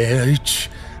H.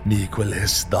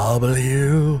 Nicholas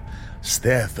W.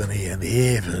 Stephanie and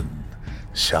Evan.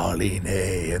 Charlene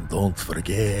A. And don't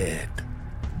forget,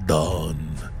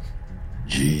 Don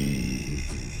G.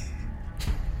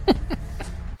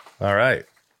 All right.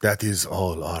 That is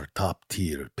all our top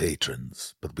tier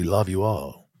patrons, but we love you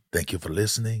all. Thank you for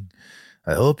listening.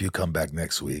 I hope you come back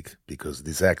next week because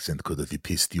this accent could have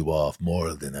pissed you off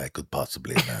more than I could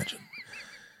possibly imagine.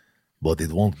 But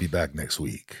it won't be back next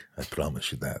week. I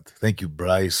promise you that. Thank you,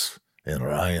 Bryce and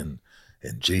Ryan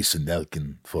and Jason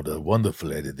Elkin for the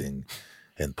wonderful editing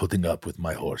and putting up with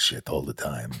my horseshit all the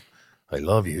time. I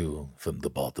love you from the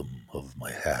bottom of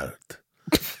my heart.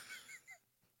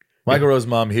 Michael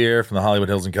Rosenbaum here from the Hollywood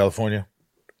Hills in California.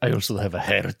 I also have a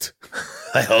heart.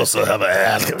 I also have a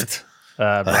heart.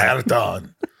 A heart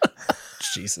on.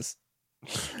 Jesus.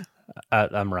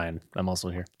 I'm Ryan. I'm also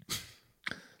here.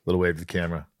 Little wave to the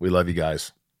camera. We love you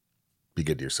guys. Be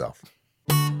good to yourself.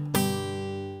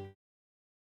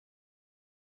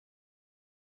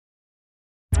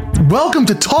 Welcome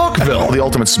to Talkville, the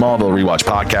ultimate Smallville rewatch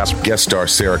podcast. Guest star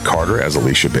Sarah Carter as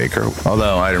Alicia Baker.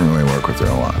 Although I didn't really work with her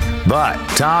a lot. But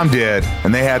Tom did,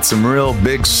 and they had some real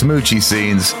big smoochy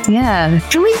scenes. Yeah.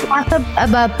 Can we talk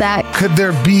about that? Could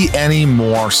there be any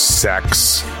more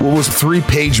sex? What was a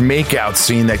 3-page makeout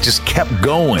scene that just kept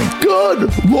going? Good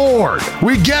Lord.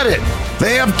 We get it.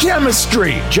 They have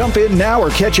chemistry. Jump in now or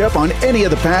catch up on any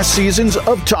of the past seasons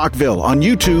of Talkville on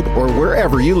YouTube or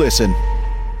wherever you listen.